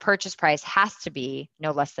 And the purchase price has to be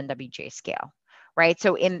no less than WGA scale, right?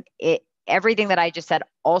 So everything that I just said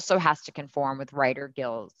also has to conform with Writer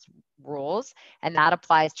Guild's rules, and that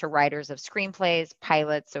applies to writers of screenplays,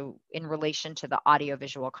 pilots, so in relation to the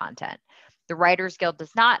audiovisual content. The Writers Guild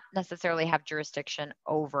does not necessarily have jurisdiction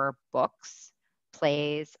over books,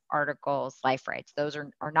 plays, articles, life rights. Those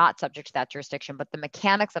are not subject to that jurisdiction, but the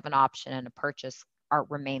mechanics of an option and a purchase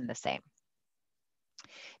remain the same.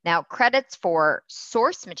 Now, credits for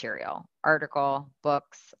source material, article,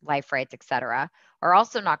 books, life rights, etc., are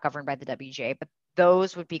also not governed by the WGA, but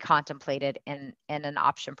those would be contemplated in an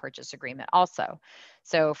option purchase agreement also.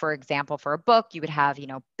 So for example, for a book, you would have,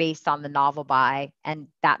 based on the novel by, and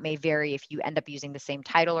that may vary if you end up using the same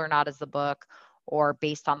title or not as the book, or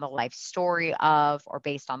based on the life story of, or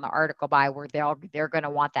based on the article by, where they're going to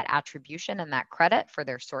want that attribution and that credit for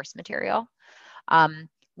their source material.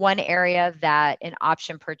 One area that an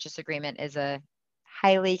option purchase agreement is a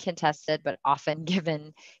highly contested but often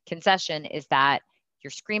given concession is that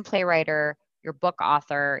your screenplay writer, your book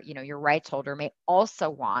author, your rights holder may also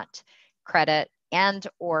want credit and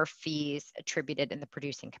or fees attributed in the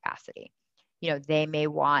producing capacity. They may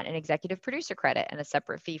want an executive producer credit and a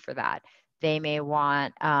separate fee for that. They may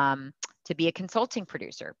want to be a consulting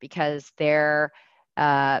producer because their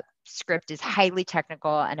script is highly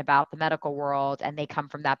technical and about the medical world, and they come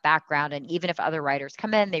from that background. And even if other writers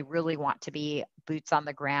come in, they really want to be boots on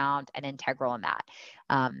the ground and integral in that.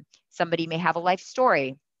 Somebody may have a life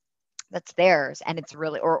story that's theirs, and it's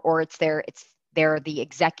really, or they're the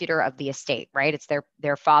executor of the estate, right? It's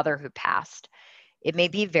their father who passed. It may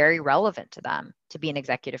be very relevant to them to be an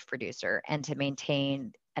executive producer and to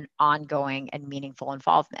maintain an ongoing and meaningful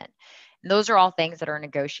involvement. And those are all things that are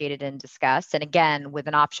negotiated and discussed. And again, with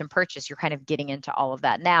an option purchase, you're kind of getting into all of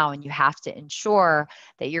that now, and you have to ensure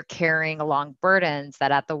that you're carrying along burdens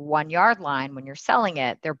that at the 1 yard line, when you're selling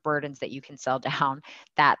it, they're burdens that you can sell down,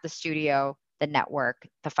 that the studio, the network,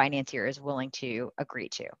 the financier is willing to agree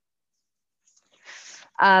to.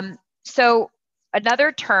 So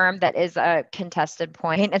another term that is a contested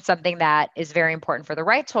point and something that is very important for the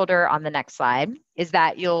rights holder on the next slide is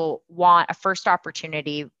that you'll want a first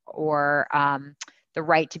opportunity or the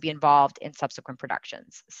right to be involved in subsequent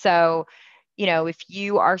productions. So, if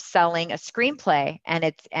you are selling a screenplay and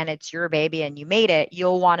it's your baby and you made it,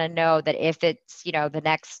 you'll want to know that if it's, the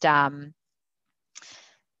next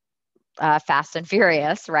Fast and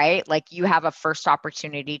Furious, right? Like you have a first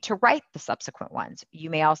opportunity to write the subsequent ones.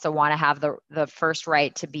 You may also want to have the first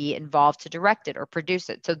right to be involved to direct it or produce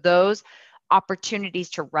it. So those opportunities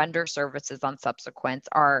to render services on subsequents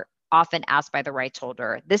are often asked by the rights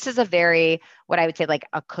holder. This is a very, what I would say, like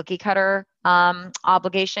a cookie cutter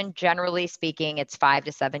obligation. Generally speaking, it's 5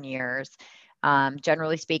 to 7 years.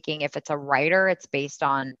 Generally speaking, if it's a writer, it's based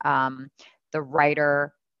on the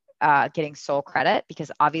writer getting sole credit,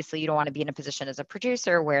 because obviously you don't want to be in a position as a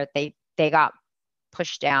producer where they got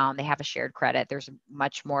pushed down, they have a shared credit. There's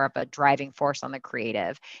much more of a driving force on the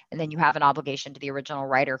creative. And then you have an obligation to the original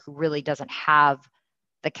writer who really doesn't have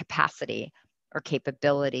the capacity or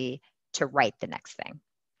capability to write the next thing.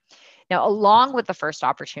 Now, along with the first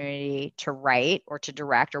opportunity to write or to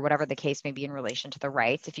direct or whatever the case may be in relation to the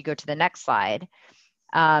rights, if you go to the next slide,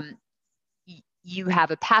 you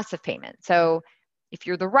have a passive payment. So if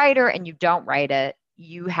you're the writer and you don't write it,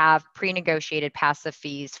 you have pre-negotiated passive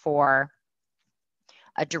fees for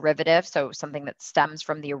a derivative, so something that stems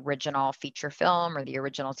from the original feature film or the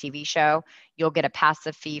original TV show. You'll get a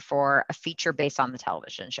passive fee for a feature based on the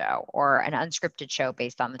television show or an unscripted show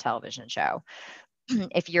based on the television show.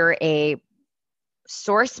 If you're a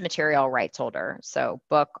source material rights holder, so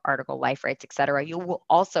book, article, life rights, etc., you will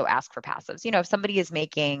also ask for passives. If somebody is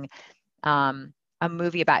making a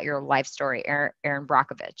movie about your life story, Aaron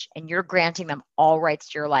Brockovich, and you're granting them all rights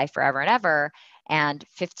to your life forever and ever, and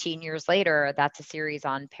 15 years later, that's a series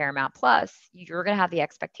on Paramount Plus, you're going to have the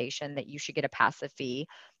expectation that you should get a passive fee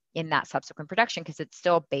in that subsequent production because it's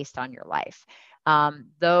still based on your life.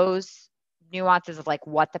 Those nuances of like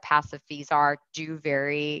what the passive fees are do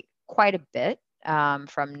vary quite a bit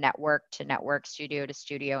from network to network, studio to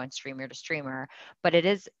studio, and streamer to streamer. But it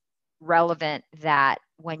is relevant that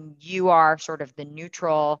when you are sort of the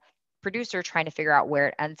neutral producer trying to figure out where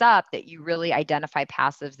it ends up, that you really identify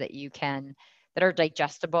passives that are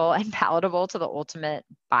digestible and palatable to the ultimate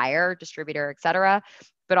buyer, distributor, et cetera,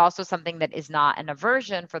 but also something that is not an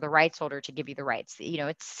aversion for the rights holder to give you the rights.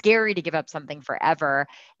 It's scary to give up something forever,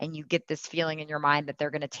 and you get this feeling in your mind that they're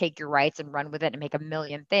going to take your rights and run with it and make a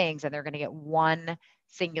million things, and they're going to get one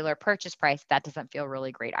singular purchase price. That doesn't feel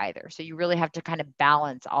really great either. So you really have to kind of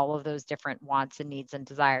balance all of those different wants and needs and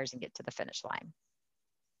desires and get to the finish line.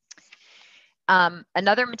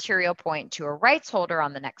 Another material point to a rights holder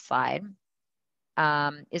on the next slide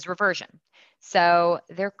is reversion. So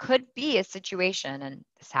there could be a situation, and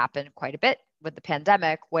this happened quite a bit with the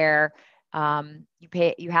pandemic, where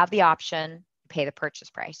you have the option, you pay the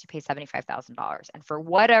purchase price, you pay $75,000, and for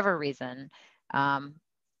whatever reason,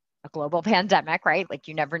 a global pandemic, right? Like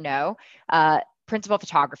you never know. Principal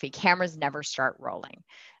photography, cameras never start rolling.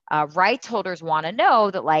 Rights holders want to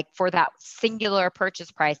know that like for that singular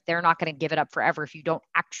purchase price, they're not going to give it up forever if you don't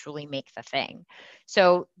actually make the thing.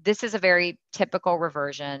 So this is a very typical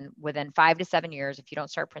reversion. Within 5 to 7 years, if you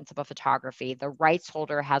don't start principal photography, the rights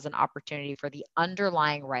holder has an opportunity for the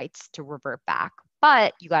underlying rights to revert back,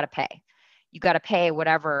 but you got to pay. You got to pay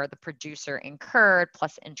whatever the producer incurred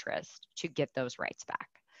plus interest to get those rights back.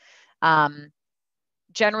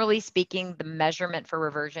 Generally speaking, the measurement for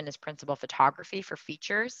reversion is principal photography for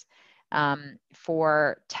features.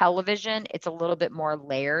 For television, it's a little bit more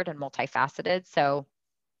layered and multifaceted. So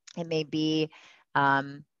it may be,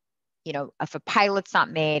 if a pilot's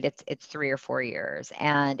not made, it's 3 or 4 years.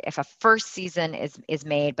 And if a first season is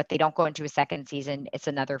made, but they don't go into a second season, it's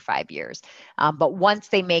another 5 years. But once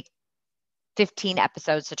they make 15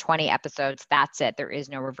 episodes to 20 episodes, that's it. There is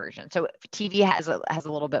no reversion. So TV has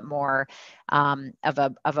a little bit more of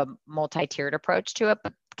a multi-tiered approach to it,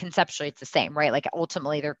 but conceptually it's the same, right? Like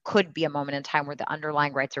ultimately there could be a moment in time where the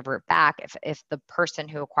underlying rights revert back if the person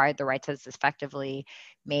who acquired the rights has effectively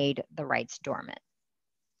made the rights dormant.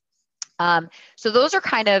 So those are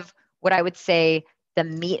kind of what I would say the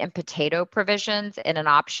meat and potato provisions in an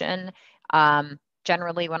option.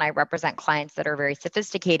 Generally, when I represent clients that are very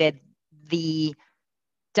sophisticated, the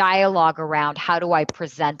dialogue around how do I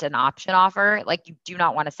present an option offer, like you do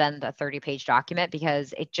not want to send a 30-page document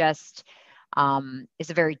because it just is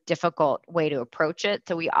a very difficult way to approach it.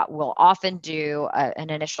 So we will often do an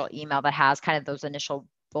initial email that has kind of those initial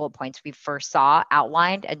bullet points we first saw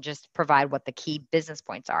outlined and just provide what the key business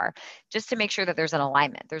points are, just to make sure that there's an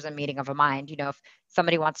alignment, there's a meeting of a mind. If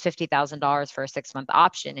somebody wants $50,000 for a 6-month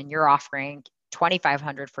option and you're offering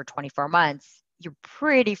 $2,500 for 24 months, you're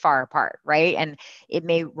pretty far apart, right? And it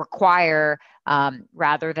may require,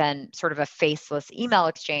 rather than sort of a faceless email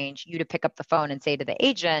exchange, you to pick up the phone and say to the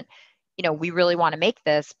agent, we really want to make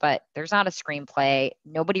this, but there's not a screenplay.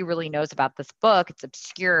 Nobody really knows about this book. It's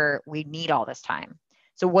obscure. We need all this time.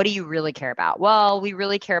 So what do you really care about? Well, we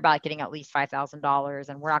really care about getting at least $5,000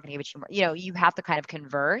 and we're not going to give it to you more. You have to kind of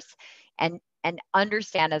converse and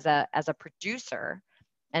understand as a producer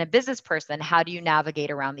and a business person, how do you navigate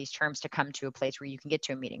around these terms to come to a place where you can get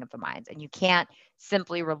to a meeting of the minds? And you can't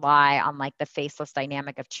simply rely on like the faceless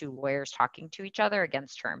dynamic of two lawyers talking to each other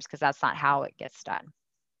against terms, because that's not how it gets done.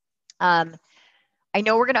 I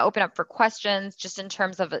know we're going to open up for questions just in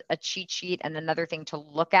terms of a cheat sheet and another thing to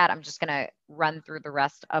look at. I'm just going to run through the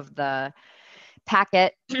rest of the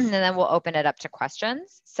packet and then we'll open it up to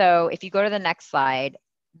questions. So if you go to the next slide,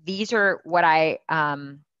 these are what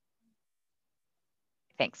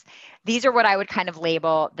thanks. These are what I would kind of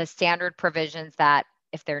label the standard provisions that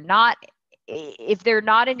if they're not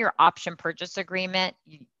in your option purchase agreement,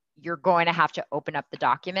 you're going to have to open up the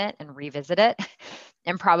document and revisit it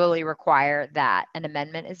and probably require that an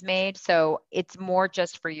amendment is made. So it's more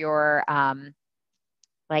just for your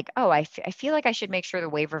I feel like I should make sure the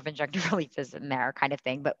waiver of injunctive relief is in there kind of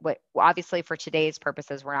thing. But obviously for today's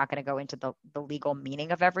purposes, we're not going to go into the legal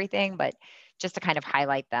meaning of everything, but just to kind of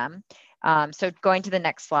highlight them. So going to the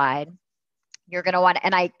next slide, You're going to want,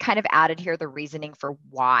 and I kind of added here the reasoning for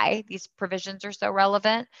why these provisions are so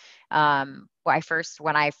relevant. When I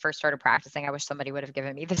first started practicing, I wish somebody would have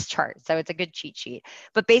given me this chart. So it's a good cheat sheet.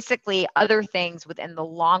 But basically, other things within the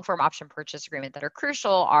long form option purchase agreement that are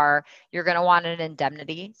crucial are you're going to want an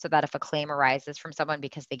indemnity so that if a claim arises from someone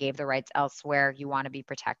because they gave the rights elsewhere, you want to be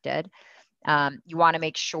protected. You want to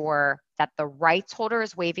make sure that the rights holder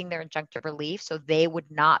is waiving their injunctive relief, so they would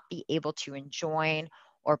not be able to enjoin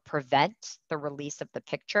or prevent the release of the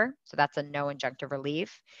picture. So that's a no injunctive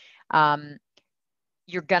relief.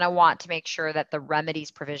 You're going to want to make sure that the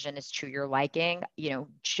remedies provision is to your liking.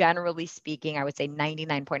 Generally speaking, I would say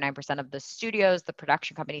 99.9% of the studios, the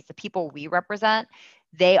production companies, the people we represent,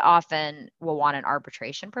 they often will want an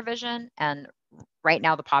arbitration provision. And right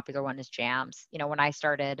now, the popular one is jams. When I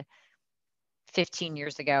started 15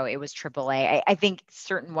 years ago, it was AAA. I think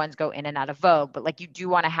certain ones go in and out of vogue, but you do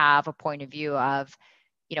want to have a point of view of,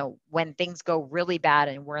 when things go really bad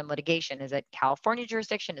and we're in litigation, is it California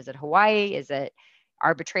jurisdiction? Is it Hawaii? Is it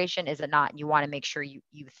arbitration? Is it not? You want to make sure you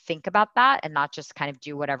think about that and not just kind of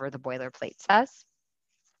do whatever the boilerplate says.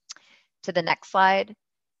 To the next slide.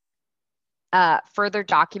 Further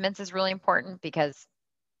documents is really important because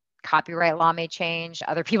copyright law may change,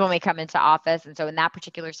 other people may come into office. And so in that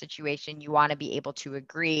particular situation, you want to be able to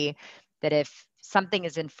agree that if something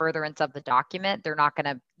is in furtherance of the document, they're not going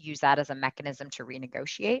to use that as a mechanism to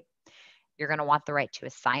renegotiate. You're going to want the right to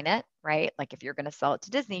assign it, right? Like if you're going to sell it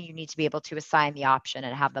to Disney, you need to be able to assign the option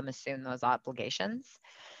and have them assume those obligations.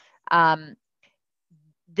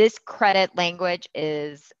 This credit language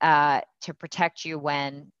is to protect you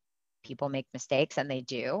when people make mistakes, and they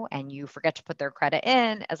do, and you forget to put their credit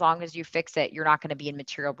in. As long as you fix it, you're not going to be in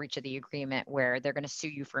material breach of the agreement where they're going to sue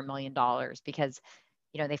you for $1 million because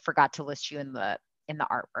they forgot to list you in the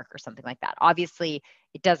artwork or something like that. Obviously,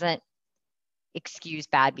 it doesn't excuse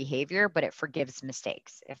bad behavior, but it forgives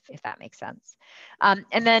mistakes, if that makes sense.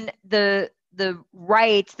 And then the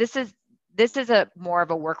rights, this is a more of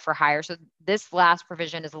a work for hire. So this last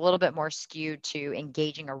provision is a little bit more skewed to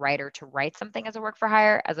engaging a writer to write something as a work for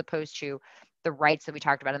hire, as opposed to the rights that we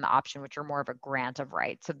talked about in the option, which are more of a grant of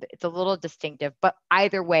rights. So it's a little distinctive, but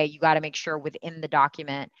either way, you got to make sure within the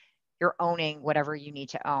document, you're owning whatever you need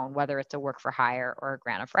to own, whether it's a work for hire or a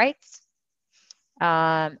grant of rights.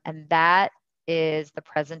 And that is the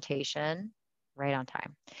presentation right on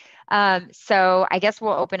time. So I guess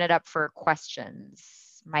we'll open it up for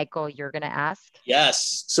questions. Michael, you're going to ask?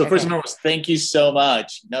 Yes. So first and foremost, thank you so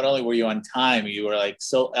much. Not only were you on time, you were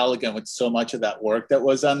so elegant with so much of that work that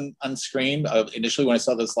was on screen. Initially, when I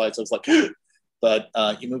saw the slides, I was like, but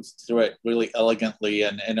you moved through it really elegantly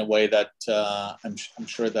and in a way that I'm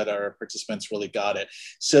sure that our participants really got it.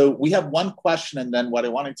 So we have one question, and then what I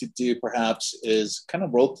wanted to do perhaps is kind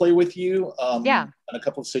of role play with you in a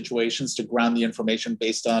couple of situations to ground the information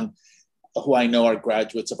based on who I know are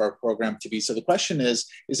graduates of our program to be. So the question is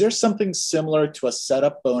there something similar to a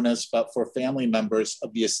setup bonus, but for family members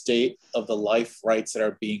of the estate of the life rights that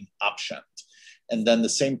are being optioned? And then the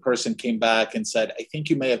same person came back and said, I think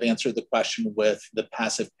you may have answered the question with the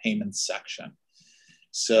passive payments section.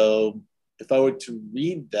 So if I were to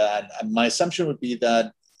read that, my assumption would be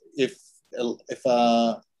that if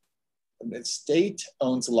an estate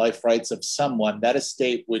owns the life rights of someone, that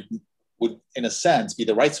estate would in a sense be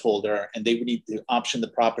the rights holder, and they would need to option the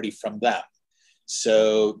property from them.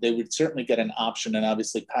 So they would certainly get an option and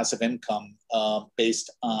obviously passive income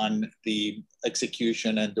based on the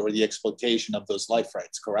execution and or the exploitation of those life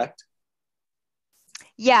rights, correct?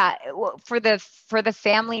 Yeah, for the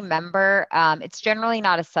family member, it's generally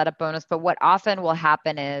not a setup bonus, but what often will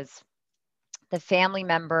happen is the family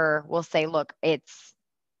member will say, look, it's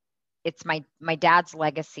my dad's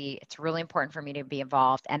legacy. It's really important for me to be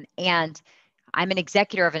involved. And I'm an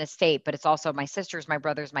executor of an estate, but it's also my sisters, my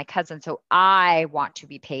brothers, my cousins. So I want to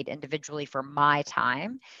be paid individually for my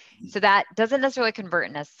time. So that doesn't necessarily convert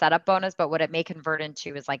in a setup bonus, but what it may convert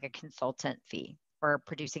into is like a consultant fee or a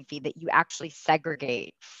producing fee that you actually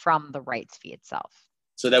segregate from the rights fee itself.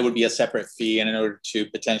 So that would be a separate fee, and in order to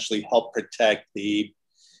potentially help protect the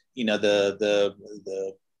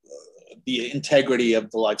integrity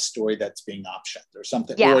of the life story that's being optioned or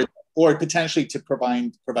something, or potentially to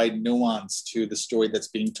provide nuance to the story that's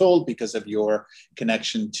being told because of your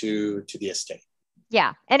connection to the estate.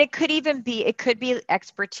 Yeah, and it could be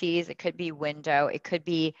expertise, it could be window, it could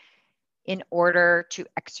be in order to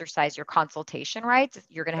exercise your consultation rights,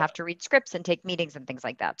 you're going to have to read scripts and take meetings and things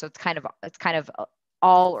like that. So it's kind of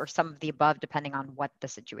all or some of the above depending on what the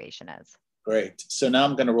situation is. Great. So now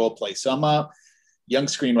I'm going to role play. So I'm a young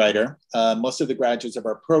screenwriter. Most of the graduates of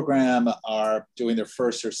our program are doing their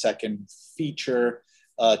first or second feature.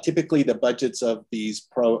 Typically, the budgets of these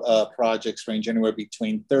projects range anywhere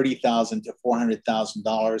between $30,000 to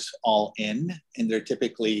 $400,000 all in, and they're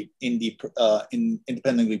typically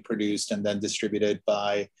independently produced and then distributed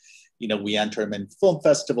by, we enter them in film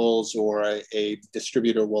festivals, or a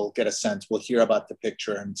distributor will get a sense, will hear about the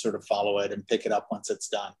picture and sort of follow it and pick it up once it's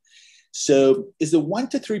done. So is the 1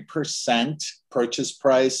 to 3% purchase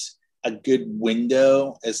price a good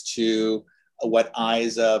window as to what I,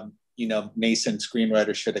 as a nascent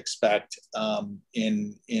screenwriter, should expect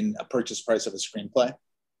in a purchase price of a screenplay?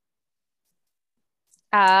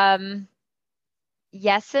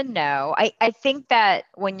 Yes and no. I think that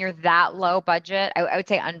when you're that low budget, I would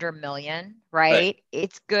say under $1 million, right?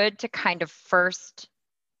 It's good to kind of first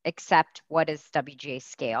accept what is WGA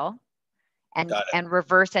scale and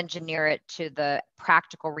reverse engineer it to the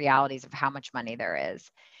practical realities of how much money there is.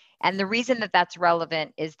 And the reason that that's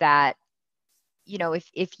relevant is that,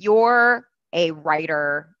 if you're a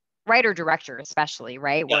writer director, especially,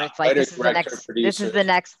 right? Where it's like, this is the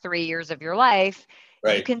next 3 years of your life.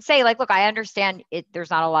 Right. You can say, like, look, I understand there's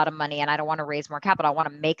not a lot of money and I don't want to raise more capital. I want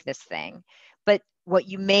to make this thing. But what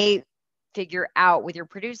you may figure out with your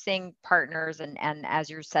producing partners and as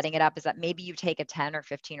you're setting it up is that maybe you take a $10 or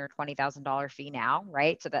 $15 or $20,000 fee now,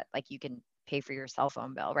 right? So that like you can pay for your cell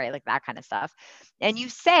phone bill, right? Like that kind of stuff. And you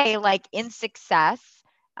say, like, in success,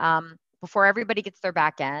 before everybody gets their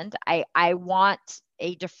back end, I want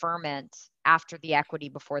a deferment after the equity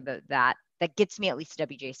before that gets me at least a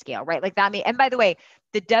WGA scale, right? Like that. And by the way,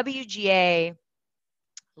 the WGA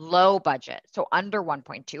low budget, so under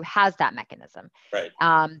 1.2, has that mechanism. Right.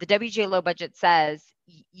 The WGA low budget says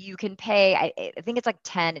you can pay, I think it's like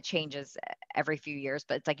 10, it changes every few years,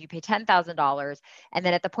 but it's like you pay $10,000. And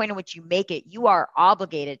then at the point in which you make it, you are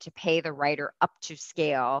obligated to pay the writer up to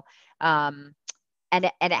scale. And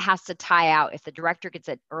it has to tie out. If the director gets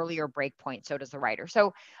an earlier break point, so does the writer.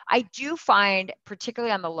 So I do find,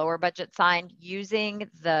 particularly on the lower budget side, using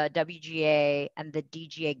the WGA and the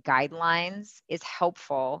DGA guidelines is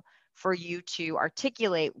helpful for you to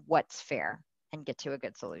articulate what's fair and get to a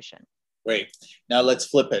good solution. Great. Now let's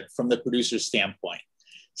flip it from the producer's standpoint.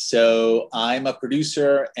 So I'm a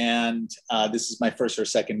producer, and this is my first or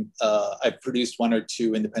second. I've produced 1 or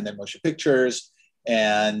 2 independent motion pictures.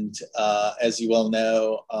 And as you well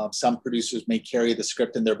know, some producers may carry the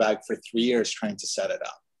script in their bag for 3 years trying to set it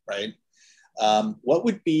up, right? What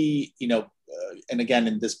would be, and again,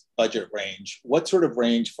 in this budget range, what sort of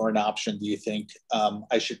range for an option do you think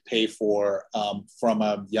I should pay for from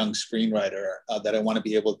a young screenwriter that I want to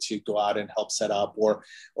be able to go out and help set up, or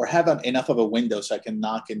have enough of a window so I can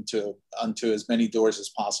knock onto as many doors as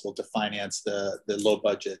possible to finance the low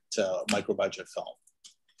budget, micro budget film?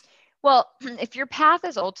 Well, if your path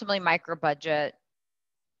is ultimately micro budget,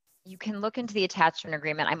 you can look into the attachment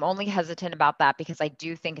agreement. I'm only hesitant about that because I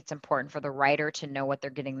do think it's important for the writer to know what they're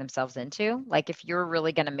getting themselves into. Like, if you're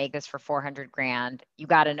really going to make this for 400 grand, you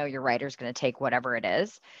got to know your writer's going to take whatever it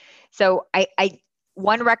is. So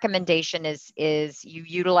one recommendation is you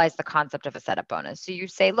utilize the concept of a setup bonus. So you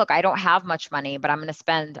say, look, I don't have much money, but I'm going to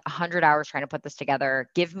spend 100 hours trying to put this together.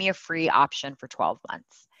 Give me a free option for 12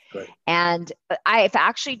 months. Great. And I've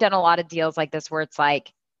actually done a lot of deals like this where it's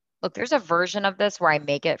like, look, there's a version of this where I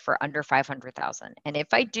make it for under 500,000. And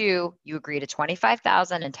if I do, you agree to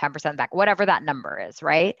 25,000 and 10% back, whatever that number is,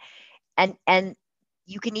 right? And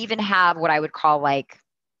you can even have what I would call like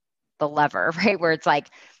the lever, right? Where it's like,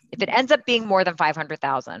 if it ends up being more than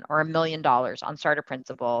 500,000 or $1 million on starter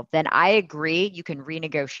principal, then I agree, you can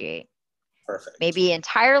renegotiate. Perfect. Maybe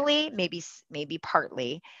entirely, maybe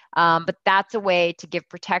partly, but that's a way to give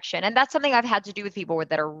protection. And that's something I've had to do with people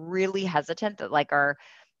that are really hesitant, that like are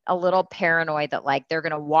a little paranoid that like they're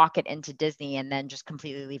going to walk it into Disney and then just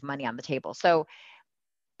completely leave money on the table. So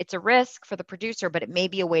it's a risk for the producer, but it may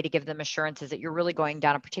be a way to give them assurances that you're really going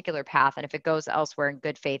down a particular path. And if it goes elsewhere in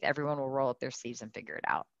good faith, everyone will roll up their sleeves and figure it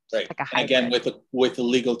out. Right. Like and again, with the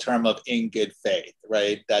legal term of in good faith,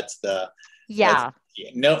 right? That's the,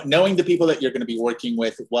 knowing the people that you're going to be working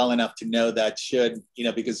with well enough to know that should,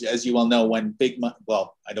 because as you well know, when big money,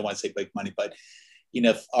 well, I don't want to say big money, but,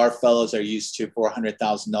 if our fellows are used to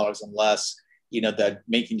 $400,000 and less, that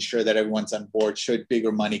making sure that everyone's on board, should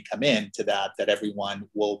bigger money come in to that everyone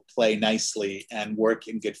will play nicely and work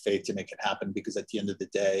in good faith to make it happen, because at the end of the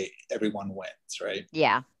day, everyone wins, right?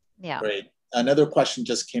 Yeah. Great. Another question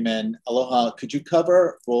just came in. Aloha, could you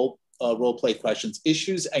cover role play questions?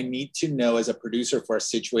 Issues I need to know as a producer for a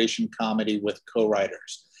situation comedy with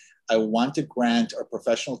co-writers. I want to grant our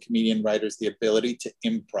professional comedian writers the ability to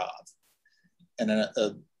improv. And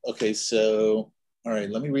okay, so, all right,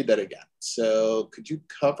 let me read that again. So could you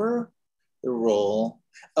cover the role.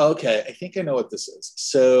 Okay, I think I know what this is.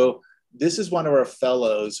 So this is one of our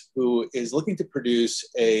fellows who is looking to produce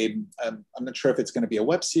I'm not sure if it's going to be a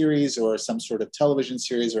web series or some sort of television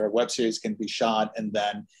series, or a web series can be shot and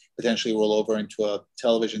then potentially roll over into a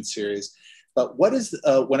television series. But what is,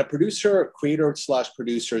 when a producer, creator slash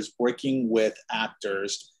producer is working with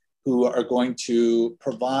actors who are going to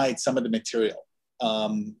provide some of the material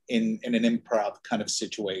in an improv kind of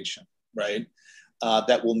situation, right?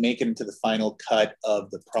 That will make it into the final cut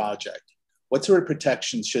of the project. What sort of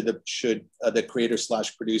protections should the creator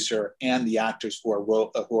slash producer and the actors who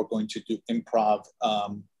are going to do improv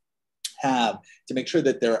have to make sure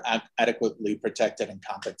that they're adequately protected and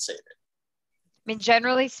compensated? I mean,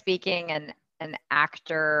 generally speaking, an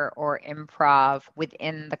actor or improv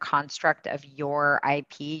within the construct of your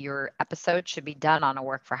IP, your episode, should be done on a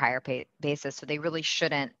work for hire basis. So they really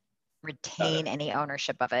shouldn't retain any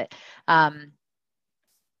ownership of it.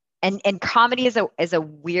 And comedy is a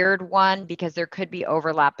weird one because there could be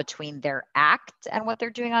overlap between their act and what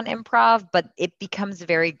they're doing on improv, but it becomes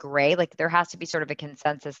very gray. Like there has to be sort of a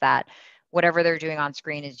consensus that whatever they're doing on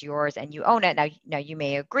screen is yours and you own it. Now you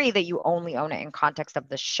may agree that you only own it in context of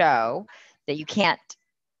the show, that you can't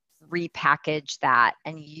repackage that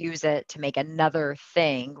and use it to make another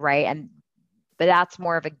thing, right? But that's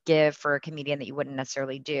more of a give for a comedian that you wouldn't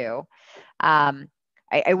necessarily do.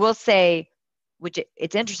 I will say, which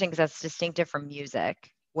it's interesting because that's distinctive from music,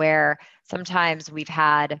 where sometimes we've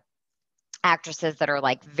had actresses that are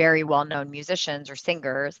like very well-known musicians or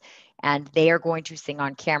singers, and they are going to sing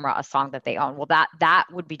on camera a song that they own. Well, that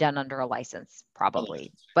would be done under a license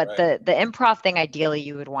probably. But right. the improv thing, ideally,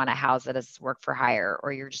 you would want to house it as work for hire,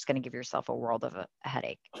 or you're just going to give yourself a world of a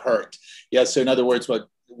headache. Hurt. Yeah. So in other words,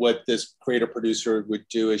 what this creator producer would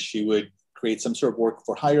do is she would create some sort of work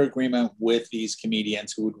for hire agreement with these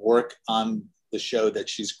comedians who would work on the show that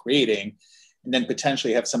she's creating, and then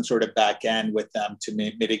potentially have some sort of back end with them to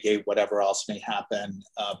mitigate whatever else may happen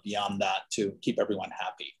beyond that to keep everyone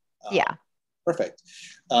happy. Yeah. Perfect.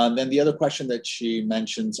 Then the other question that she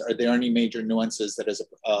mentions, are there any major nuances that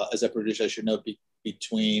as a producer I should know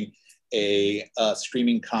between a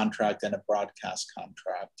streaming contract and a broadcast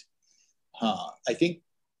contract? I think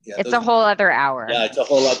it's a whole other hour. Yeah, it's a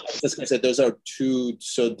whole lot. I was just going to say, those are two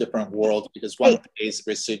so different worlds because one pays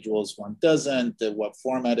residuals, one doesn't. What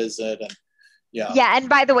format is it? And yeah. And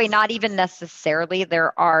by the way, not even necessarily.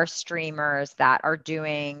 There are streamers that are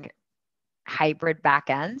doing hybrid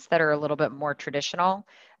backends that are a little bit more traditional.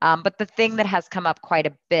 But the thing that has come up quite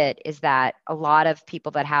a bit is that a lot of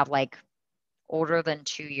people that have like older than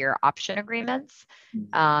 2-year option agreements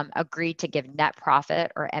agree to give net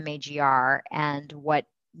profit or MAGR. And what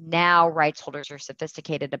now rights holders are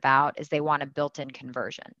sophisticated about is they want a built-in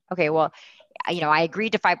conversion. Okay, well, I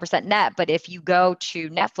agreed to 5% net, but if you go to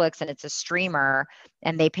Netflix and it's a streamer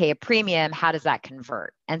and they pay a premium, how does that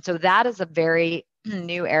convert? And so that is a very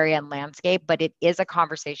new area and landscape, but it is a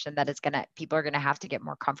conversation that people are going to have to get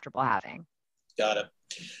more comfortable having. Got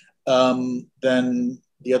it. Then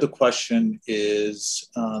the other question is,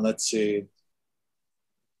 let's see.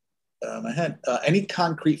 I had any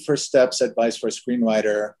concrete first steps advice for a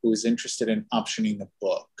screenwriter who is interested in optioning a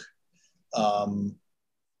book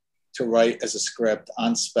to write as a script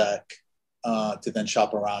on spec to then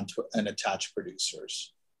shop around and attach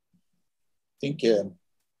producers? I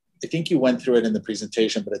think you went through it in the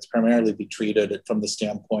presentation, but it's primarily be treated from the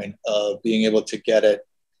standpoint of being able to get it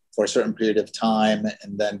for a certain period of time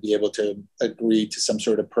and then be able to agree to some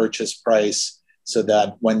sort of purchase price so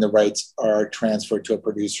that when the rights are transferred to a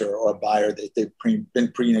producer or a buyer, they've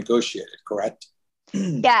been pre-negotiated, correct?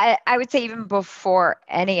 Yeah, I would say even before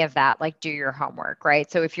any of that, like do your homework, right?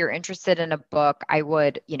 So if you're interested in a book, I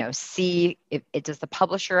would, see if does the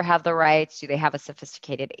publisher have the rights? Do they have a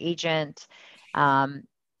sophisticated agent?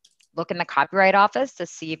 Look in the copyright office to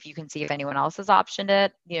see if you can see if anyone else has optioned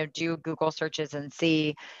it, do Google searches and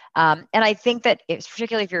see. And I think that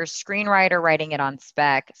particularly if you're a screenwriter writing it on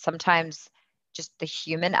spec, sometimes just the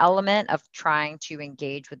human element of trying to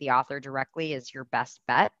engage with the author directly is your best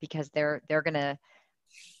bet because they're going to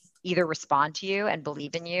either respond to you and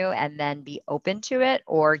believe in you and then be open to it,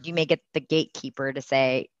 or you may get the gatekeeper to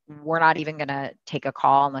say, we're not even going to take a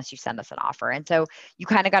call unless you send us an offer. And so you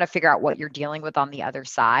kind of got to figure out what you're dealing with on the other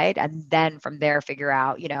side. And then from there, figure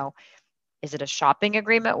out, is it a shopping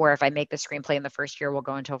agreement where if I make the screenplay in the first year, we'll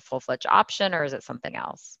go into a full-fledged option, or is it something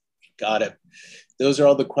else? Got it. Those are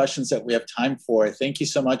all the questions that we have time for. Thank you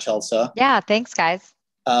so much, Elsa. Yeah, thanks, guys.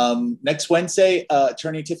 Next Wednesday,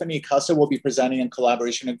 Attorney Tiffany Acosta will be presenting on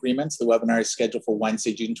collaboration agreements. The webinar is scheduled for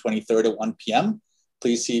Wednesday, June 23rd at 1 p.m.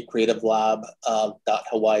 please see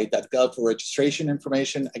creativelab.hawaii.gov for registration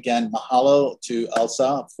information. Again, mahalo to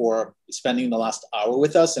Elsa for spending the last hour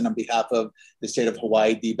with us. And on behalf of the State of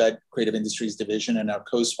Hawaii DBED Creative Industries Division and our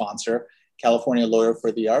co-sponsor, California Lawyer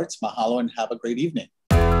for the Arts, mahalo and have a great evening.